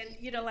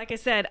 And, like I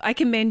said, I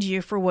commend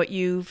you for what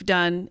you've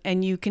done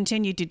and you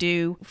continue to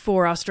do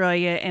for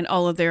Australia and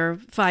all of their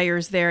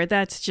fires there.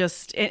 That's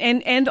just,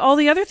 and all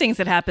the other things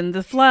that happen,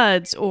 the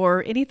floods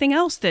or anything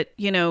else that,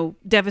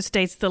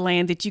 devastates the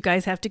land that you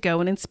guys have to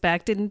go and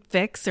inspect and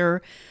fix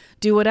or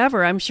do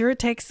whatever. I'm sure it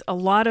takes a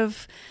lot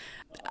of,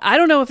 I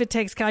don't know if it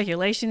takes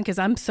calculation because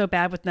I'm so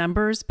bad with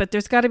numbers, but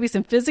there's got to be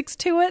some physics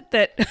to it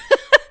that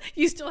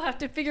you still have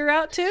to figure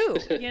out too,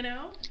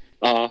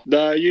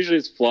 No, usually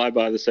it's fly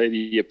by the seat of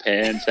your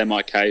pants, am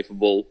I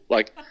capable?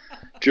 Like,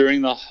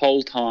 during the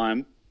whole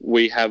time,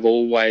 we have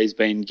always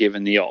been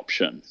given the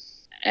option.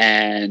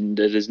 And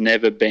it has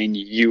never been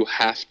you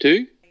have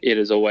to. It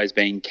has always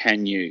been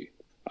can you.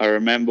 I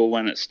remember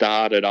when it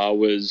started, I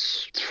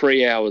was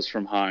 3 hours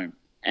from home.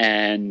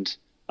 And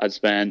I'd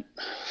spent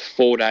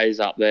 4 days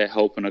up there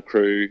helping a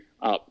crew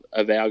up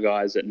of our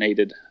guys that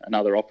needed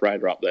another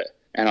operator up there.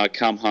 And I'd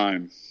come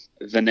home.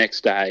 The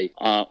next day,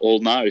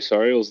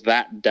 it was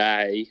that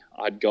day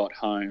I'd got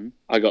home,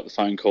 I got the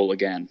phone call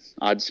again.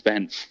 I'd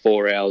spent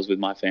 4 hours with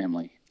my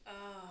family.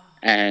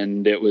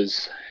 And it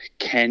was,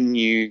 can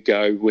you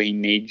go, we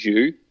need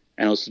you.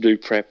 And it was to do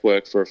prep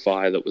work for a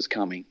fire that was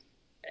coming.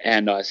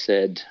 And I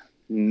said,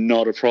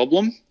 not a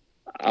problem.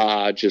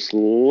 Just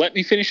let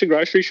me finish the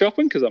grocery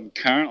shopping because I'm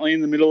currently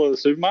in the middle of the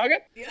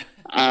supermarket. Yeah.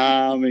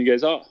 And he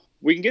goes,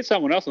 we can get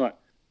someone else. I'm like,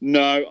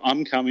 no,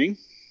 I'm coming.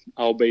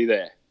 I'll be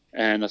there.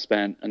 And I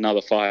spent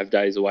another 5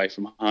 days away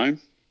from home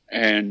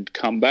and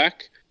come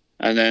back.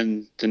 And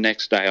then the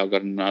next day I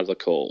got another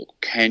call.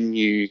 Can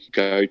you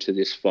go to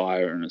this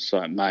fire? And it's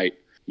like, mate,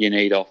 you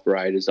need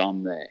operators.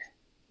 I'm there.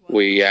 Wow.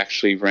 We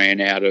actually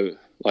ran out of,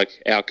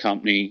 our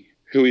company,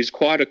 who is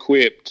quite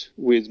equipped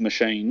with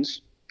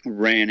machines,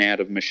 ran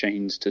out of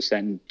machines to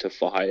send to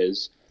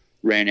fires,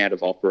 ran out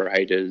of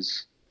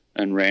operators,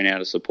 and ran out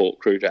of support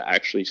crew to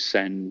actually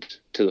send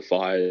to the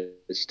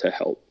fires to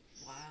help.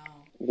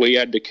 We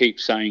had to keep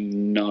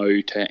saying no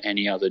to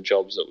any other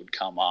jobs that would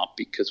come up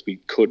because we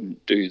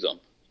couldn't do them.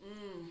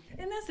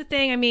 And that's the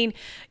thing. I mean,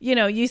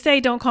 you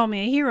say don't call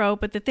me a hero,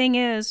 but the thing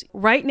is,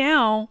 right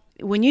now,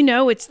 when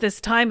it's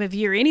this time of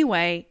year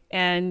anyway,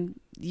 and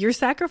you're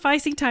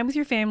sacrificing time with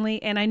your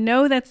family, and I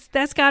know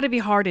that's got to be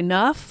hard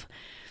enough,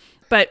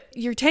 but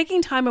you're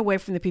taking time away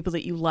from the people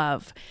that you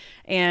love.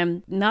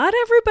 And not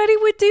everybody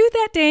would do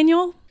that,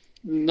 Daniel.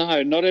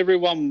 No, not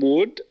everyone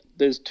would.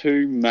 There's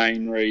two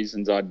main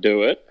reasons I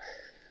do it.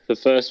 The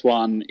first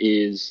one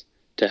is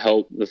to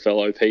help the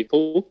fellow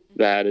people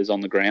that is on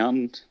the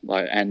ground,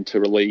 and to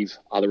relieve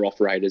other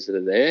operators that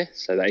are there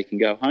so they can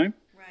go home.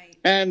 Right.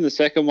 And the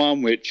second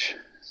one, which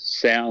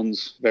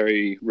sounds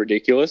very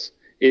ridiculous,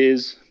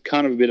 is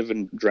kind of a bit of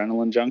an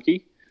adrenaline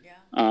junkie. Yeah.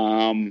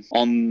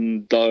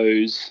 On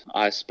those,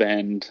 I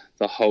spend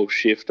the whole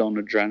shift on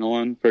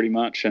adrenaline pretty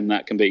much, and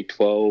that can be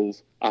 12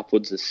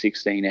 upwards of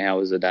 16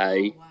 hours a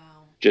day. Oh, wow.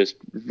 Just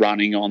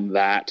running on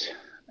that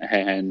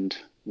and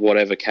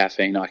whatever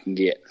caffeine I can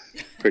get,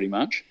 pretty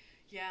much.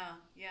 Yeah.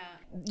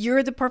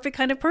 You're the perfect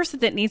kind of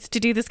person that needs to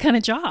do this kind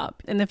of job.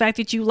 And the fact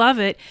that you love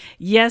it,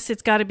 yes,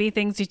 it's got to be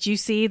things that you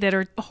see that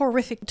are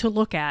horrific to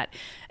look at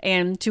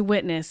and to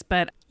witness,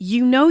 but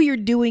you're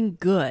doing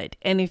good.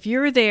 And if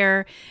you're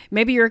there,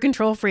 maybe you're a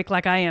control freak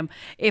like I am.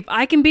 If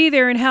I can be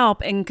there and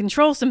help and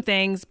control some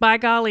things, by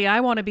golly,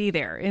 I want to be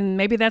there. And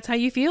maybe that's how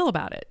you feel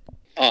about it.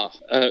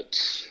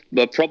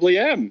 I probably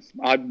am.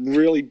 I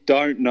really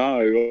don't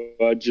know.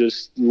 I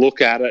just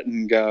look at it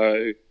and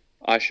go,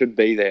 I should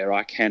be there.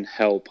 I can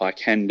help. I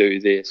can do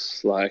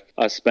this.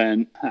 I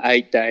spent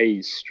 8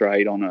 days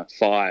straight on a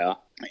fire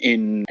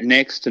in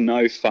next to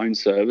no phone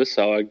service,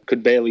 so I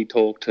could barely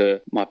talk to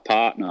my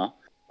partner.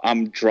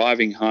 I'm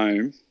driving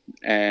home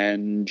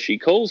and she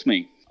calls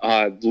me.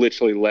 I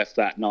literally left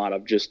that night.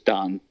 I've just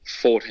done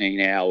 14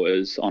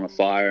 hours on a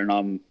fire and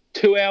I'm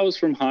 2 hours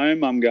from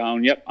home. I'm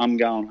going, yep, I'm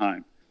going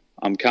home.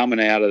 I'm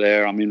coming out of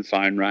there. I'm in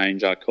phone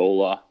range. I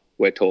call her.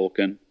 We're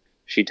talking.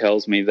 She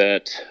tells me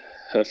that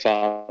her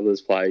father's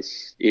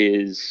place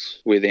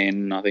is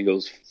within, I think it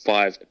was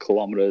 5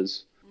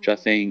 kilometres, which I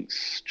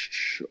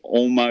think's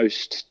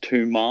almost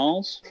 2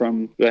 miles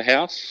from the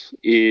house,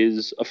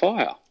 is a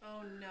fire.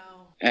 Oh, no.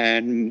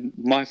 And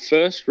my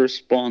first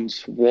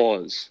response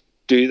was,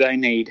 do they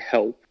need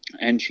help?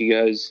 And she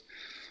goes,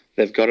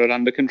 they've got it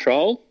under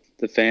control.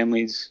 The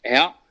family's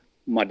out.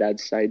 My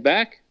dad stayed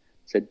back.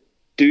 Said,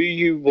 do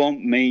you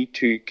want me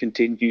to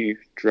continue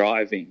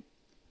driving?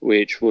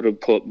 Which would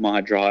have put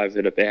my drive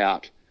at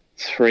about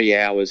 3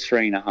 hours,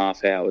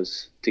 3.5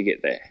 hours to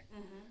get there.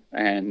 Mm-hmm.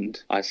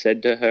 And I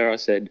said to her,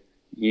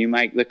 you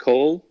make the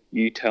call,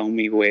 you tell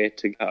me where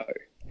to go.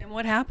 And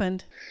what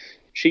happened?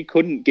 She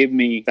couldn't give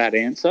me that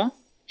answer.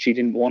 She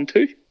didn't want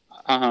to.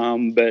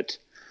 But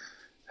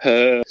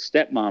her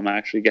stepmom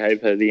actually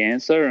gave her the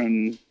answer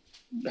and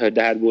her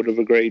dad would have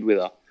agreed with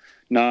her.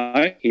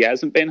 No, he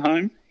hasn't been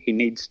home. He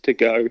needs to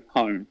go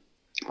home.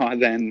 I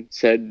then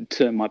said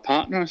to my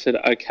partner, I said,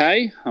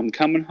 okay, I'm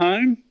coming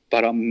home,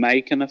 but I'm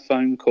making a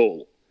phone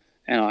call.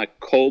 And I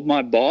called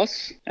my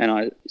boss and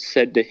I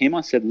said to him,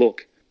 I said,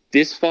 look,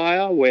 this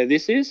fire where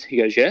this is, he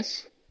goes,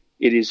 yes,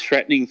 it is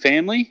threatening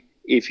family.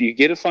 if you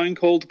get a phone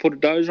call to put a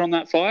dozer on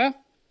that fire,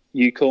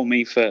 you call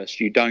me first.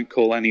 You don't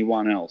call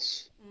anyone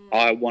else.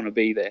 I want to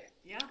be there.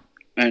 Yeah.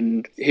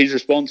 And his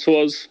response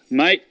was,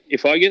 mate,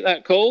 if I get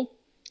that call,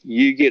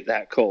 you get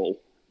that call.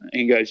 And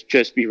he goes,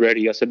 just be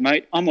ready. I said,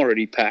 mate, I'm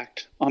already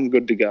packed. I'm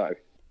good to go.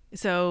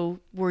 So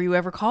were you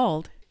ever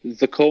called?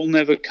 The call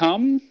never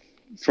come.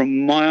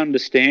 From my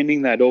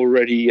understanding, they'd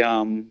already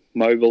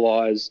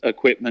mobilised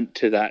equipment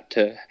to that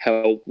to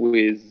help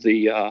with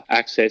the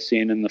access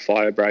in and the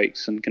fire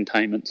breaks and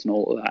containments and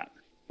all of that.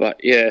 But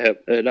yeah,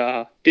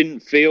 it didn't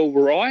feel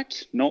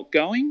right not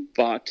going,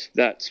 but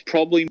that's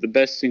probably the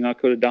best thing I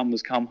could have done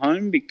was come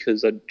home,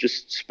 because I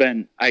just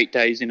spent 8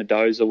 days in a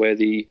dozer where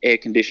the air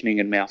conditioning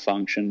had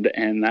malfunctioned,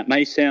 and that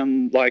may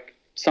sound like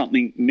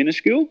something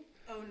minuscule.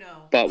 Oh,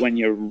 no. But when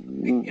you're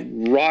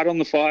right on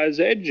the fire's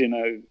edge in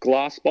a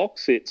glass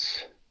box,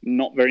 it's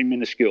not very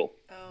minuscule.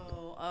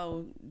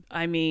 Oh,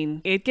 I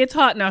mean, it gets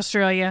hot in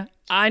Australia.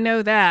 I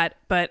know that,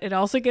 but it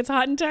also gets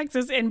hot in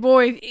Texas. And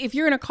boy, if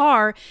you're in a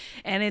car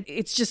and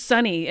it's just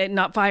sunny,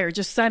 not fire,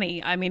 just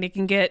sunny, I mean, it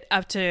can get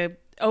up to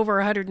over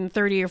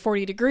 130 or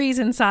 40 degrees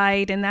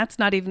inside, and that's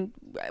not even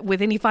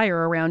with any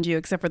fire around you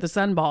except for the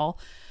sunball.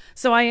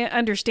 So I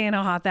understand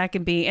how hot that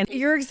can be, and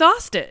you're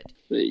exhausted.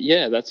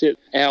 Yeah, that's it.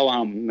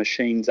 Our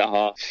machines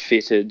are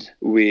fitted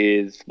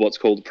with what's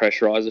called a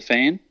pressurizer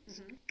fan,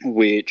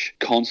 which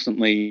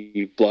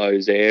constantly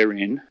blows air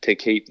in to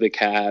keep the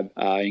cab,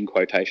 in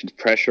quotations,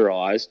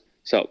 pressurized,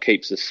 so it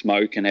keeps the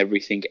smoke and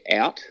everything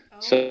out,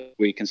 so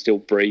we can still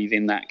breathe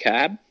in that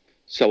cab.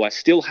 So I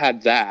still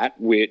had that,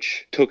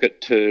 which took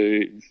it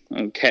to,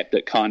 kept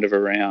it kind of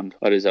around,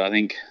 I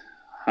think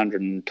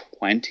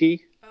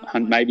 120,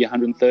 maybe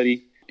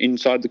 130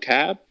 inside the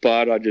cab,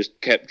 but I just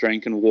kept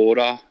drinking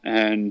water,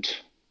 and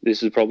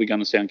this is probably going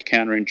to sound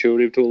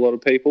counterintuitive to a lot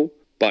of people,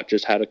 but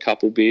just had a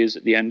couple beers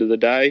at the end of the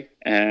day,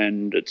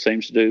 and it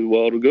seems to do the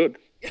world of good.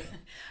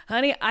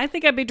 Honey, I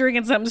think I'd be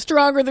drinking something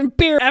stronger than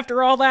beer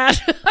after all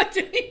that.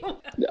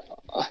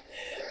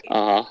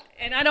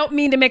 And I don't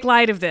mean to make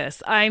light of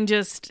this. I'm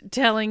just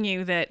telling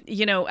you that,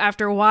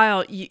 after a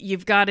while,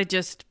 you've got to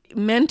just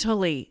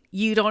mentally,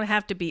 you don't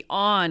have to be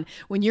on.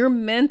 When you're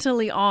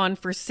mentally on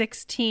for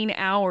 16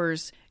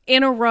 hours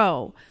in a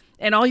row,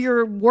 and all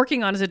you're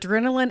working on is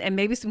adrenaline and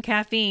maybe some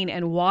caffeine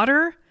and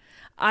water,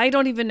 I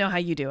don't even know how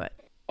you do it.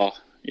 Oh,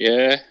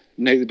 yeah,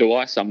 neither do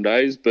I some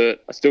days,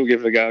 but I still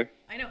give it a go.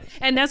 I know.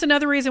 And that's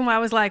another reason why I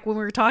was like, when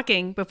we were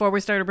talking before we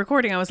started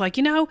recording, I was like,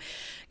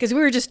 because we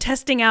were just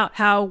testing out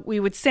how we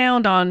would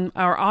sound on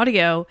our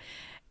audio.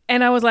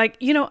 And I was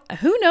like,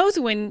 who knows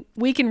when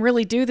we can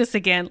really do this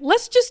again?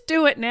 Let's just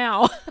do it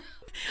now.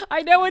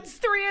 I know it's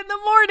 3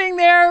 a.m.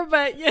 there,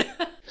 but yeah.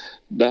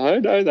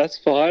 No, that's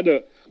fine.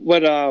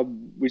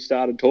 When we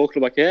started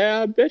talking, I'm like,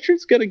 yeah, I bet you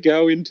it's going to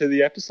go into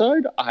the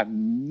episode.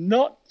 I'm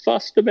not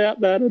fussed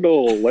about that at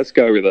all. Let's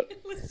go with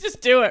it. Let's just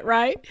do it,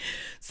 right?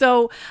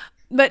 So,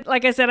 but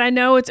like I said, I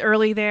know it's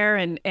early there,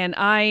 and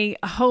I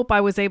hope I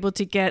was able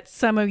to get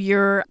some of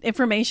your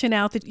information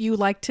out that you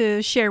like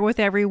to share with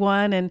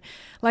everyone. And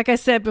like I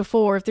said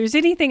before, if there's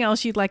anything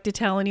else you'd like to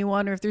tell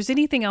anyone, or if there's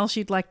anything else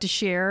you'd like to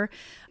share,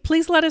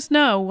 please let us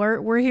know.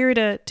 We're here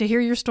to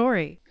hear your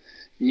story.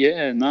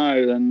 Yeah,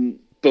 no, and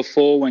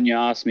before, when you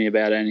asked me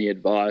about any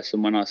advice,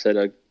 and when I said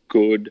a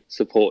good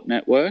support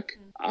network,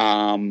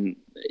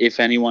 if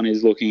anyone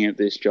is looking at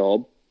this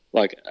job,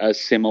 like a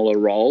similar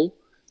role,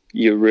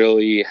 you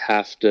really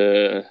have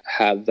to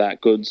have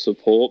that good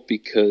support,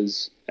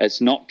 because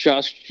it's not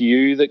just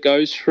you that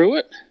goes through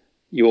it.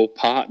 Your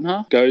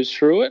partner goes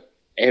through it.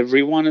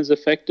 Everyone is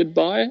affected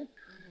by it.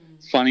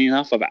 Funny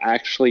enough, I've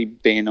actually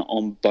been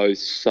on both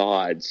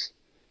sides,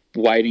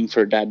 waiting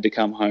for Dad to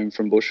come home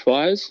from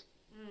bushfires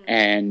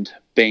and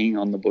being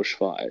on the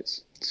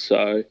bushfires.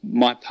 So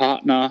my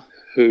partner,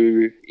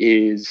 who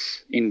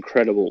is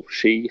incredible,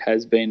 she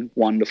has been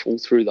wonderful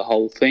through the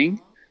whole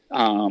thing.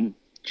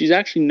 She's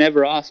actually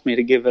never asked me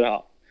to give it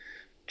up.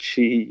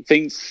 She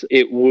thinks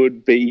it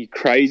would be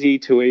crazy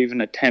to even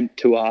attempt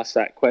to ask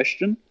that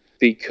question,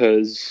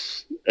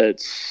 because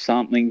it's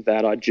something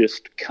that I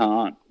just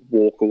can't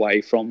walk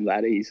away from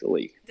that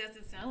easily.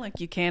 Doesn't sound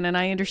like you can, and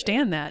I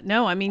understand that.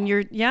 No, I mean,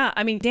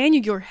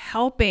 Daniel, you're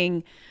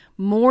helping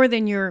more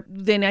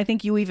than I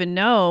think you even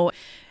know.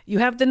 You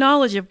have the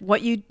knowledge of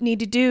what you need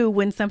to do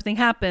when something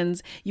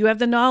happens. You have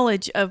the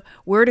knowledge of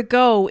where to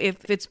go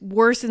if it's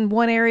worse in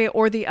one area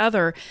or the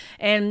other,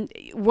 and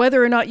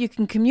whether or not you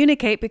can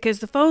communicate because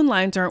the phone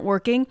lines aren't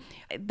working.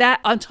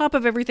 That, on top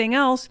of everything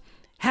else,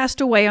 has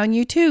to weigh on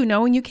you too,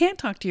 knowing you can't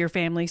talk to your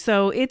family.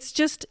 So it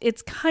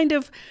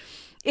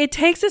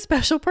takes a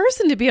special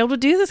person to be able to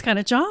do this kind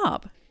of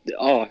job.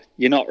 Oh,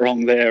 you're not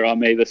wrong there.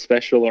 I'm either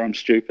special or I'm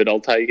stupid. I'll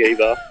take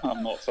either.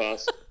 I'm not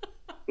fast.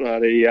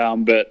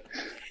 But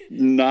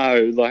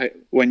no, like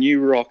when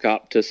you rock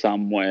up to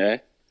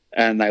somewhere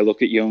and they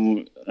look at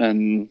you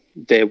and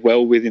they're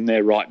well within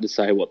their right to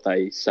say what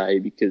they say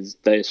because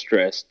they're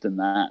stressed and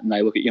that, and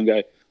they look at you and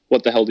go,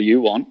 what the hell do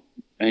you want?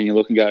 And you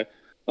look and go,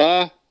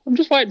 I'm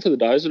just waiting for the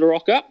dozer to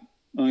rock up.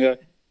 And I go,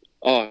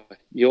 oh,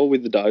 you're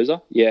with the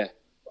dozer? Yeah.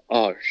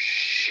 oh,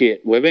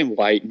 shit, we've been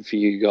waiting for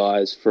you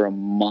guys for a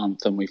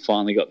month and we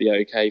finally got the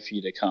okay for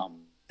you to come.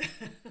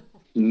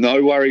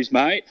 No worries,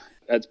 mate.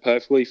 That's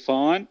perfectly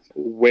fine.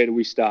 Where do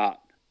we start?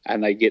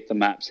 And they get the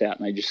maps out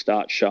and they just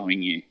start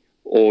showing you.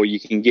 Or you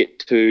can get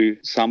to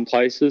some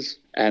places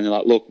and they're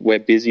like, look, we're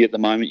busy at the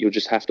moment. You'll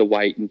just have to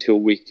wait until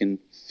we can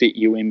fit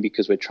you in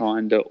because we're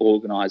trying to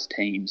organise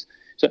teams.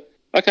 So,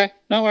 okay,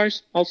 no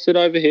worries. I'll sit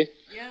over here.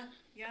 Yeah.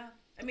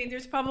 I mean,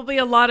 there's probably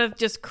a lot of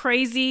just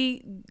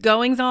crazy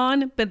goings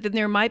on, but then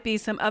there might be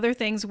some other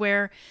things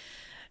where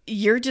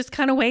you're just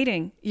kind of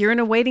waiting. You're in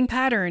a waiting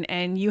pattern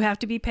and you have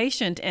to be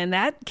patient. And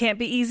that can't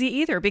be easy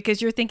either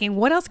because you're thinking,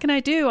 what else can I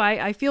do?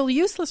 I feel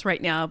useless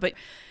right now, but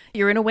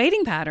you're in a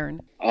waiting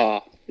pattern.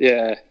 Oh,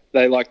 yeah.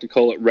 They like to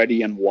call it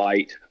ready and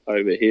wait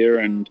over here.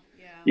 And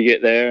you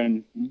get there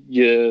and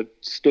you're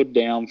stood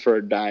down for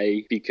a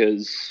day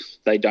because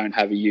they don't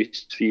have a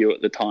use for you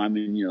at the time.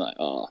 And you're like,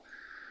 oh,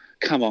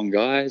 come on,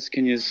 guys.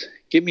 Can you just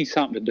give me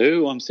something to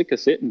do? I'm sick of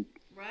sitting.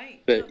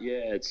 Right. But,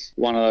 yeah, it's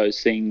one of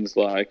those things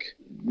like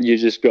you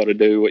just got to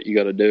do what you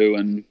got to do.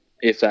 And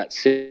if that's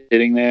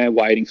sitting there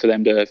waiting for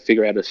them to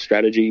figure out a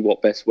strategy,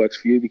 what best works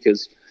for you,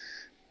 because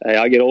hey,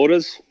 I get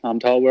orders,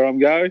 I'm told where I'm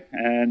going,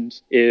 and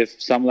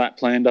if some of that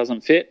plan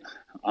doesn't fit,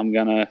 I'm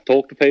going to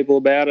talk to people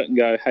about it and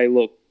go, hey,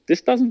 look,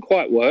 this doesn't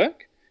quite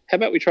work. How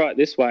about we try it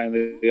this way? And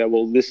they go,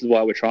 well, this is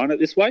why we're trying it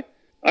this way.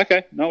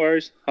 Okay, no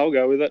worries. I'll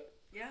go with it.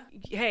 Yeah.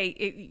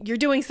 Hey, you're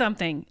doing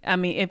something. I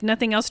mean, if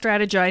nothing else,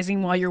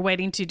 strategizing while you're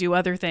waiting to do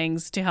other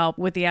things to help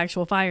with the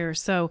actual fire.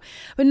 So,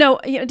 but no,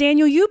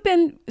 Daniel, you've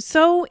been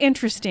so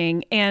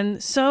interesting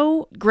and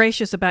so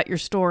gracious about your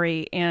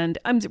story. And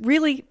I'm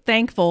really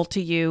thankful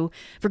to you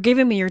for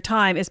giving me your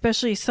time,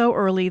 especially so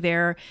early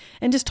there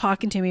and just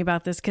talking to me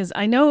about this, because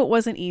I know it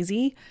wasn't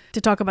easy to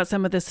talk about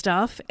some of this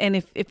stuff.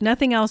 And if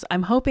nothing else,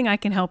 I'm hoping I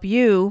can help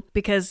you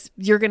because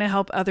you're going to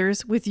help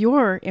others with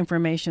your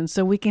information.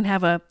 So we can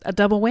have a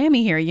double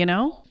whammy here, you know?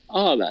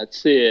 Oh,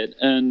 that's it.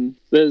 And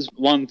there's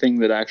one thing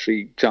that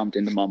actually jumped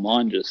into my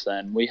mind just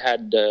then. We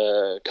had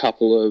a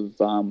couple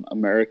of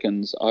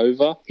Americans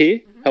over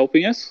here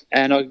helping us,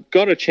 and I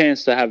got a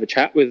chance to have a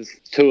chat with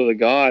two of the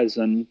guys,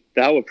 and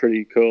they were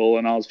pretty cool.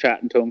 And I was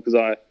chatting to them because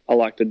I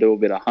like to do a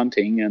bit of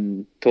hunting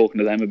and talking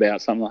to them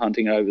about some of the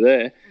hunting over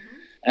there.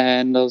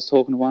 And I was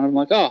talking to one of them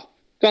like, oh,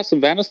 got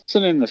some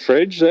venison in the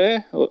fridge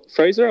there, or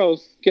freezer.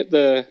 I'll get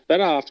the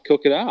better half to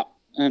cook it up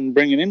and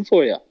bring it in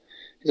for you.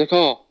 He's like,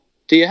 oh,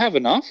 do you have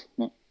enough?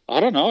 Well, I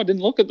don't know. I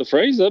didn't look at the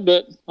freezer,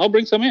 but I'll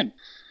bring some in.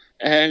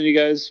 And he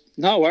goes,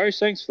 no worries,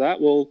 thanks for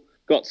that. Well,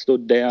 got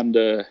stood down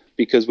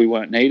because we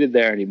weren't needed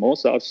there anymore.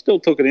 So I still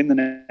took it in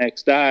the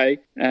next day.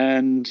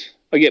 And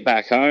I get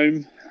back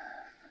home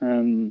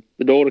and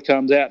the daughter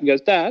comes out and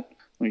goes, Dad,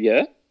 well,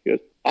 yeah. He goes,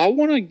 I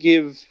want to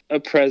give a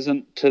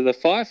present to the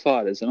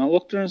firefighters. And I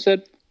looked at her and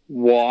said,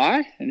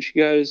 why? And she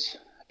goes,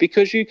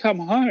 because you come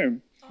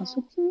home. I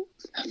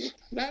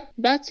said,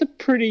 that's a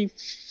pretty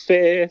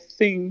fair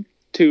thing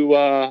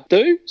to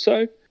do.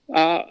 So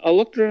I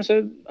looked at her and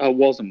said, it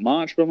wasn't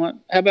much, but I'm like,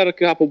 how about a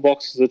couple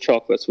boxes of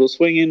chocolates? We'll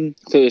swing in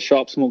to the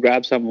shops and we'll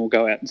grab some and we'll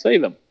go out and see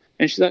them.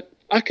 And she's like,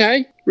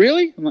 okay,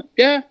 really? I'm like,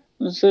 yeah.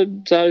 I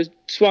said, so I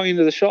swung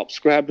into the shops,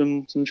 grabbed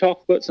them some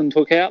chocolates and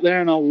took out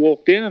there, and I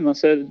walked in and I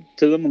said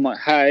to them, I'm like,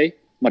 hey,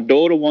 my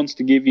daughter wants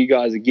to give you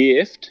guys a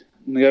gift.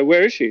 And they go,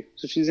 where is she?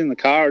 So she's in the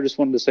car. I just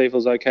wanted to see if it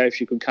was okay if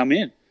she could come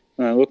in.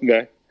 And I look and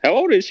go, how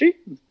old is she?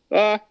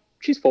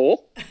 She's 4.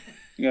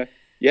 You go,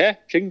 yeah,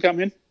 she can come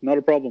in. Not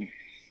a problem.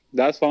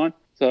 That's fine.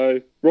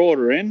 So brought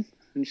her in,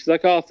 and she's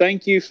like, oh,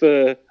 thank you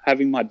for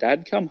having my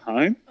dad come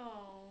home.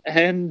 Aww.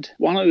 And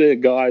one of the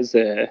guys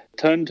there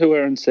turned to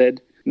her and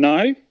said,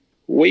 no,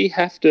 we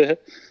have to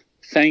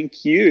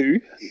thank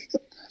you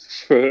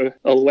for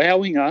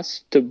allowing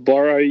us to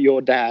borrow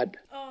your dad.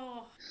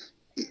 Oh,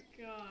 gosh.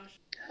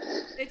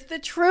 It's the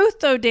truth,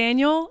 though,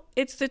 Daniel.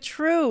 It's the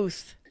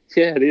truth.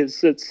 Yeah, it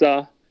is. It's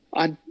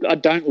I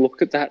don't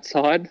look at that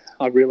side.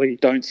 I really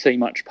don't see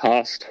much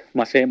past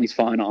my family's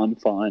fine, I'm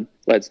fine.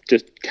 Let's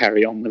just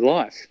carry on with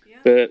life. Yeah.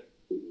 But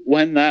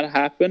when that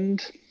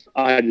happened,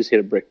 I just hit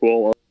a brick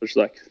wall. I was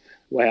like,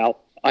 wow,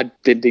 I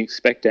didn't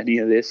expect any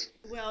of this.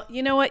 Well,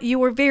 you know what? You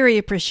were very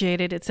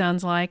appreciated, it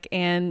sounds like,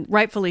 and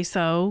rightfully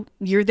so.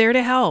 You're there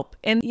to help.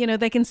 And,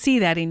 they can see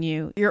that in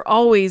you. You're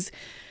always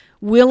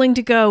willing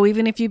to go,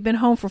 even if you've been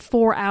home for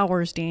 4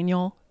 hours,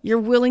 Daniel. You're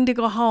willing to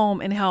go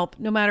home and help,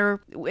 no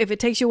matter if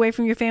it takes you away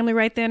from your family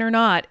right then or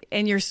not.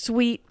 And your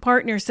sweet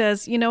partner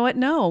says, you know what?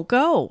 No,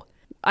 go.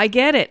 I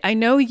get it. I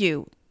know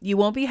you. You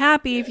won't be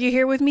happy if you're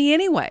here with me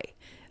anyway.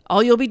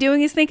 All you'll be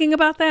doing is thinking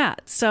about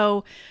that.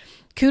 So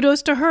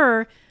kudos to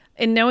her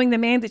in knowing the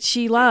man that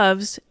she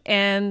loves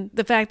and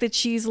the fact that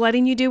she's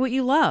letting you do what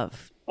you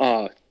love.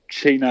 Oh,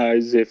 she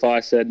knows if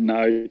I said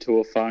no to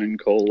a phone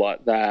call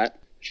like that,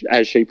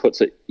 as she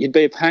puts it, you'd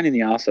be a pain in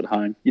the ass at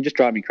home. You'd just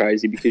drive me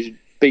crazy because you'd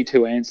be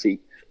too antsy.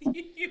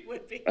 You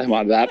would be. Am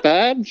I that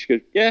bad? She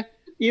goes, yeah,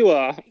 you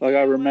are. Like,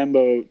 I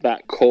remember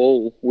that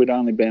call. I'd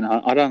only been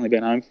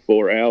home for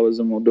 4 hours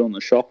and we're doing the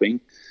shopping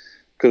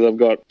because I've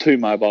got 2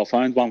 mobile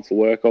phones, one for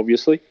work,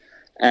 obviously.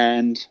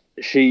 And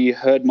she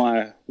heard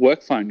my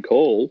work phone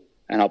call,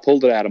 and I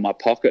pulled it out of my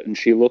pocket, and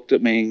she looked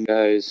at me and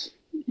goes,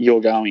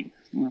 "You're going."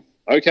 Well,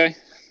 okay.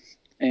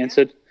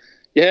 Answered,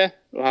 "Yeah,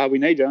 we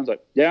need you." I was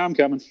like, "Yeah, I'm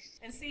coming."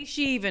 And see,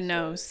 she even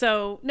knows.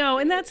 So, no,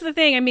 and that's the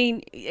thing. I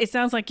mean, it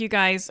sounds like you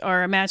guys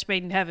are a match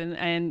made in heaven,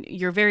 and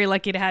you're very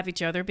lucky to have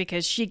each other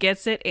because she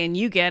gets it and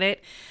you get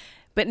it.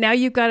 But now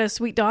you've got a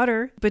sweet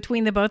daughter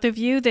between the both of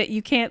you that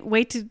you can't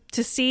wait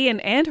to see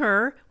and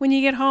her when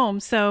you get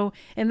home. So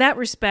in that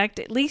respect,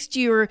 at least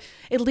you're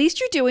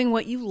doing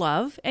what you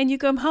love, and you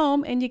come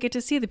home and you get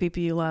to see the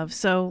people you love.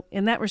 So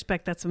in that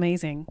respect, that's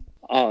amazing.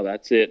 Oh,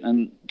 that's it.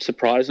 And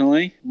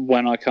surprisingly,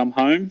 when I come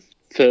home,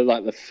 for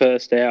like the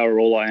first hour,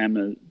 all I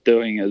am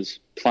doing is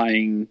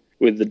playing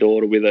with the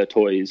daughter with her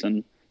toys.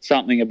 And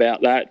something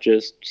about that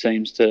just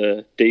seems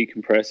to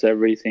decompress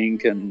everything,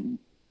 and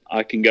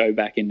I can go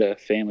back into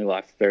family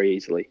life very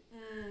easily.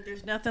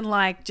 There's nothing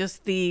like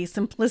just the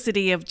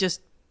simplicity of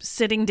just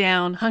sitting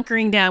down,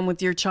 hunkering down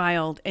with your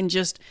child and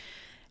just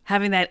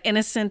having that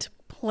innocent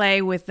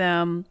play with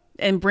them,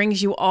 and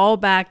brings you all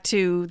back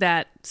to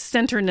that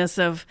centerness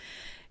of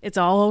it's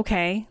all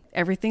okay.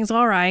 Everything's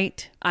all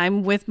right.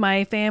 I'm with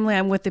my family.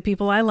 I'm with the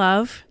people I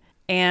love.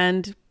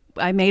 And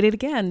I made it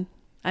again.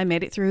 I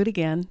made it through it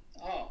again.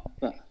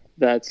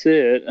 That's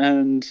it.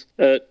 And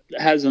it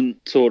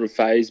hasn't sort of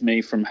fazed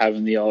me from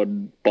having the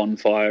odd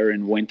bonfire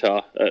in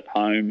winter at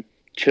home,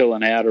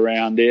 chilling out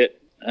around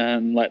it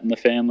and letting the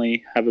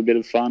family have a bit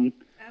of fun.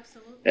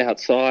 Absolutely.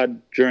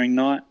 Outside during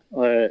night.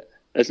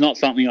 It's not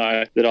something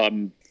that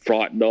I'm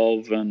frightened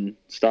of and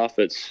stuff.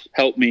 It's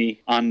helped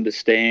me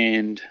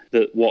understand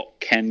that what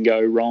can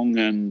go wrong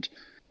and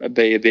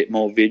be a bit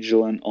more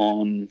vigilant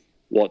on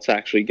what's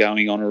actually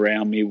going on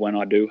around me when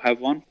I do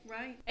have one.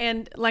 Right.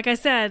 And like I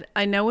said,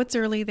 I know it's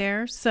early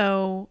there,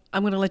 so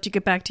I'm going to let you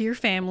get back to your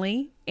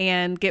family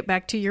and get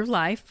back to your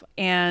life.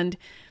 And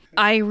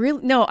I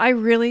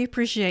really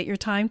appreciate your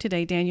time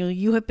today, Daniel.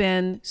 You have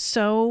been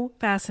so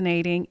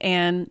fascinating,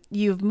 and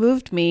you've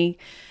moved me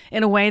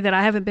in a way that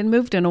I haven't been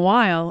moved in a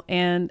while,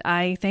 and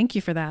I thank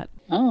you for that.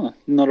 Oh,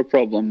 not a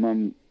problem.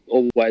 I'm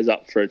always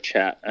up for a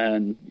chat,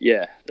 and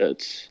yeah,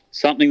 it's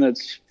something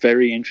that's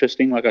very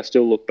interesting. Like, I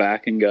still look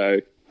back and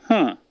go,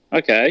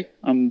 okay,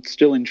 I'm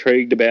still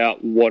intrigued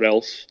about what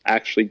else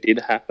actually did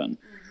happen.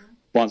 Mm-hmm.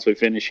 Once we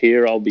finish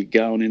here, I'll be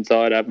going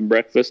inside, having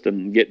breakfast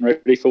and getting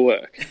ready for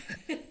work.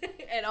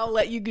 And I'll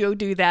let you go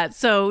do that.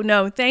 So,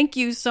 no, thank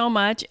you so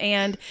much.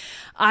 And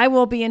I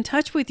will be in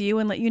touch with you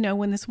and let you know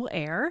when this will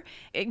air.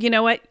 You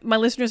know what? My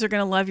listeners are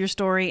going to love your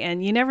story.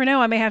 And you never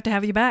know, I may have to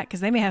have you back because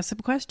they may have some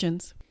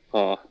questions.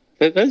 Oh,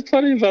 there's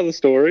plenty of other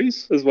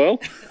stories as well.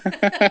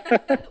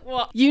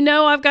 Well, you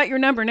know I've got your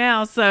number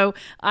now, so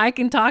I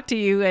can talk to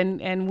you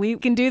and we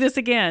can do this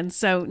again.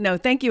 So, no,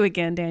 thank you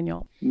again,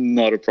 Daniel.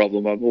 Not a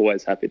problem. I'm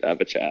always happy to have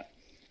a chat.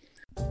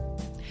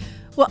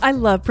 Well, I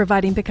love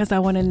providing because I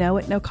want to know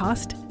at no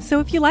cost. So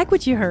if you like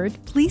what you heard,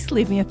 please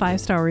leave me a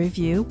 5-star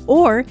review,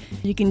 or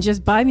you can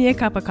just buy me a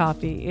cup of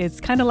coffee.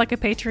 It's kind of like a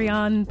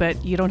Patreon,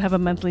 but you don't have a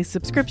monthly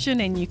subscription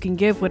and you can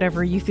give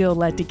whatever you feel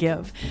led to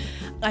give.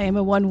 I am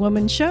a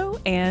one-woman show,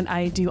 and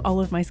I do all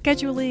of my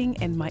scheduling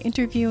and my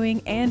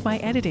interviewing and my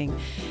editing.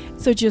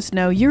 So just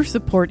know your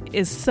support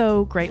is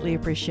so greatly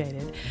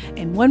appreciated.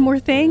 And one more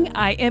thing,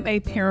 I am a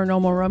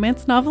paranormal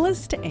romance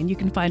novelist, and you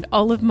can find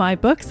all of my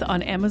books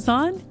on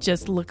Amazon.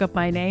 Just look up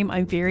my name.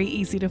 I'm very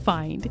easy to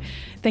find.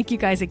 Thank you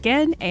guys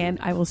again, and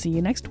I will see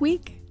you next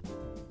week.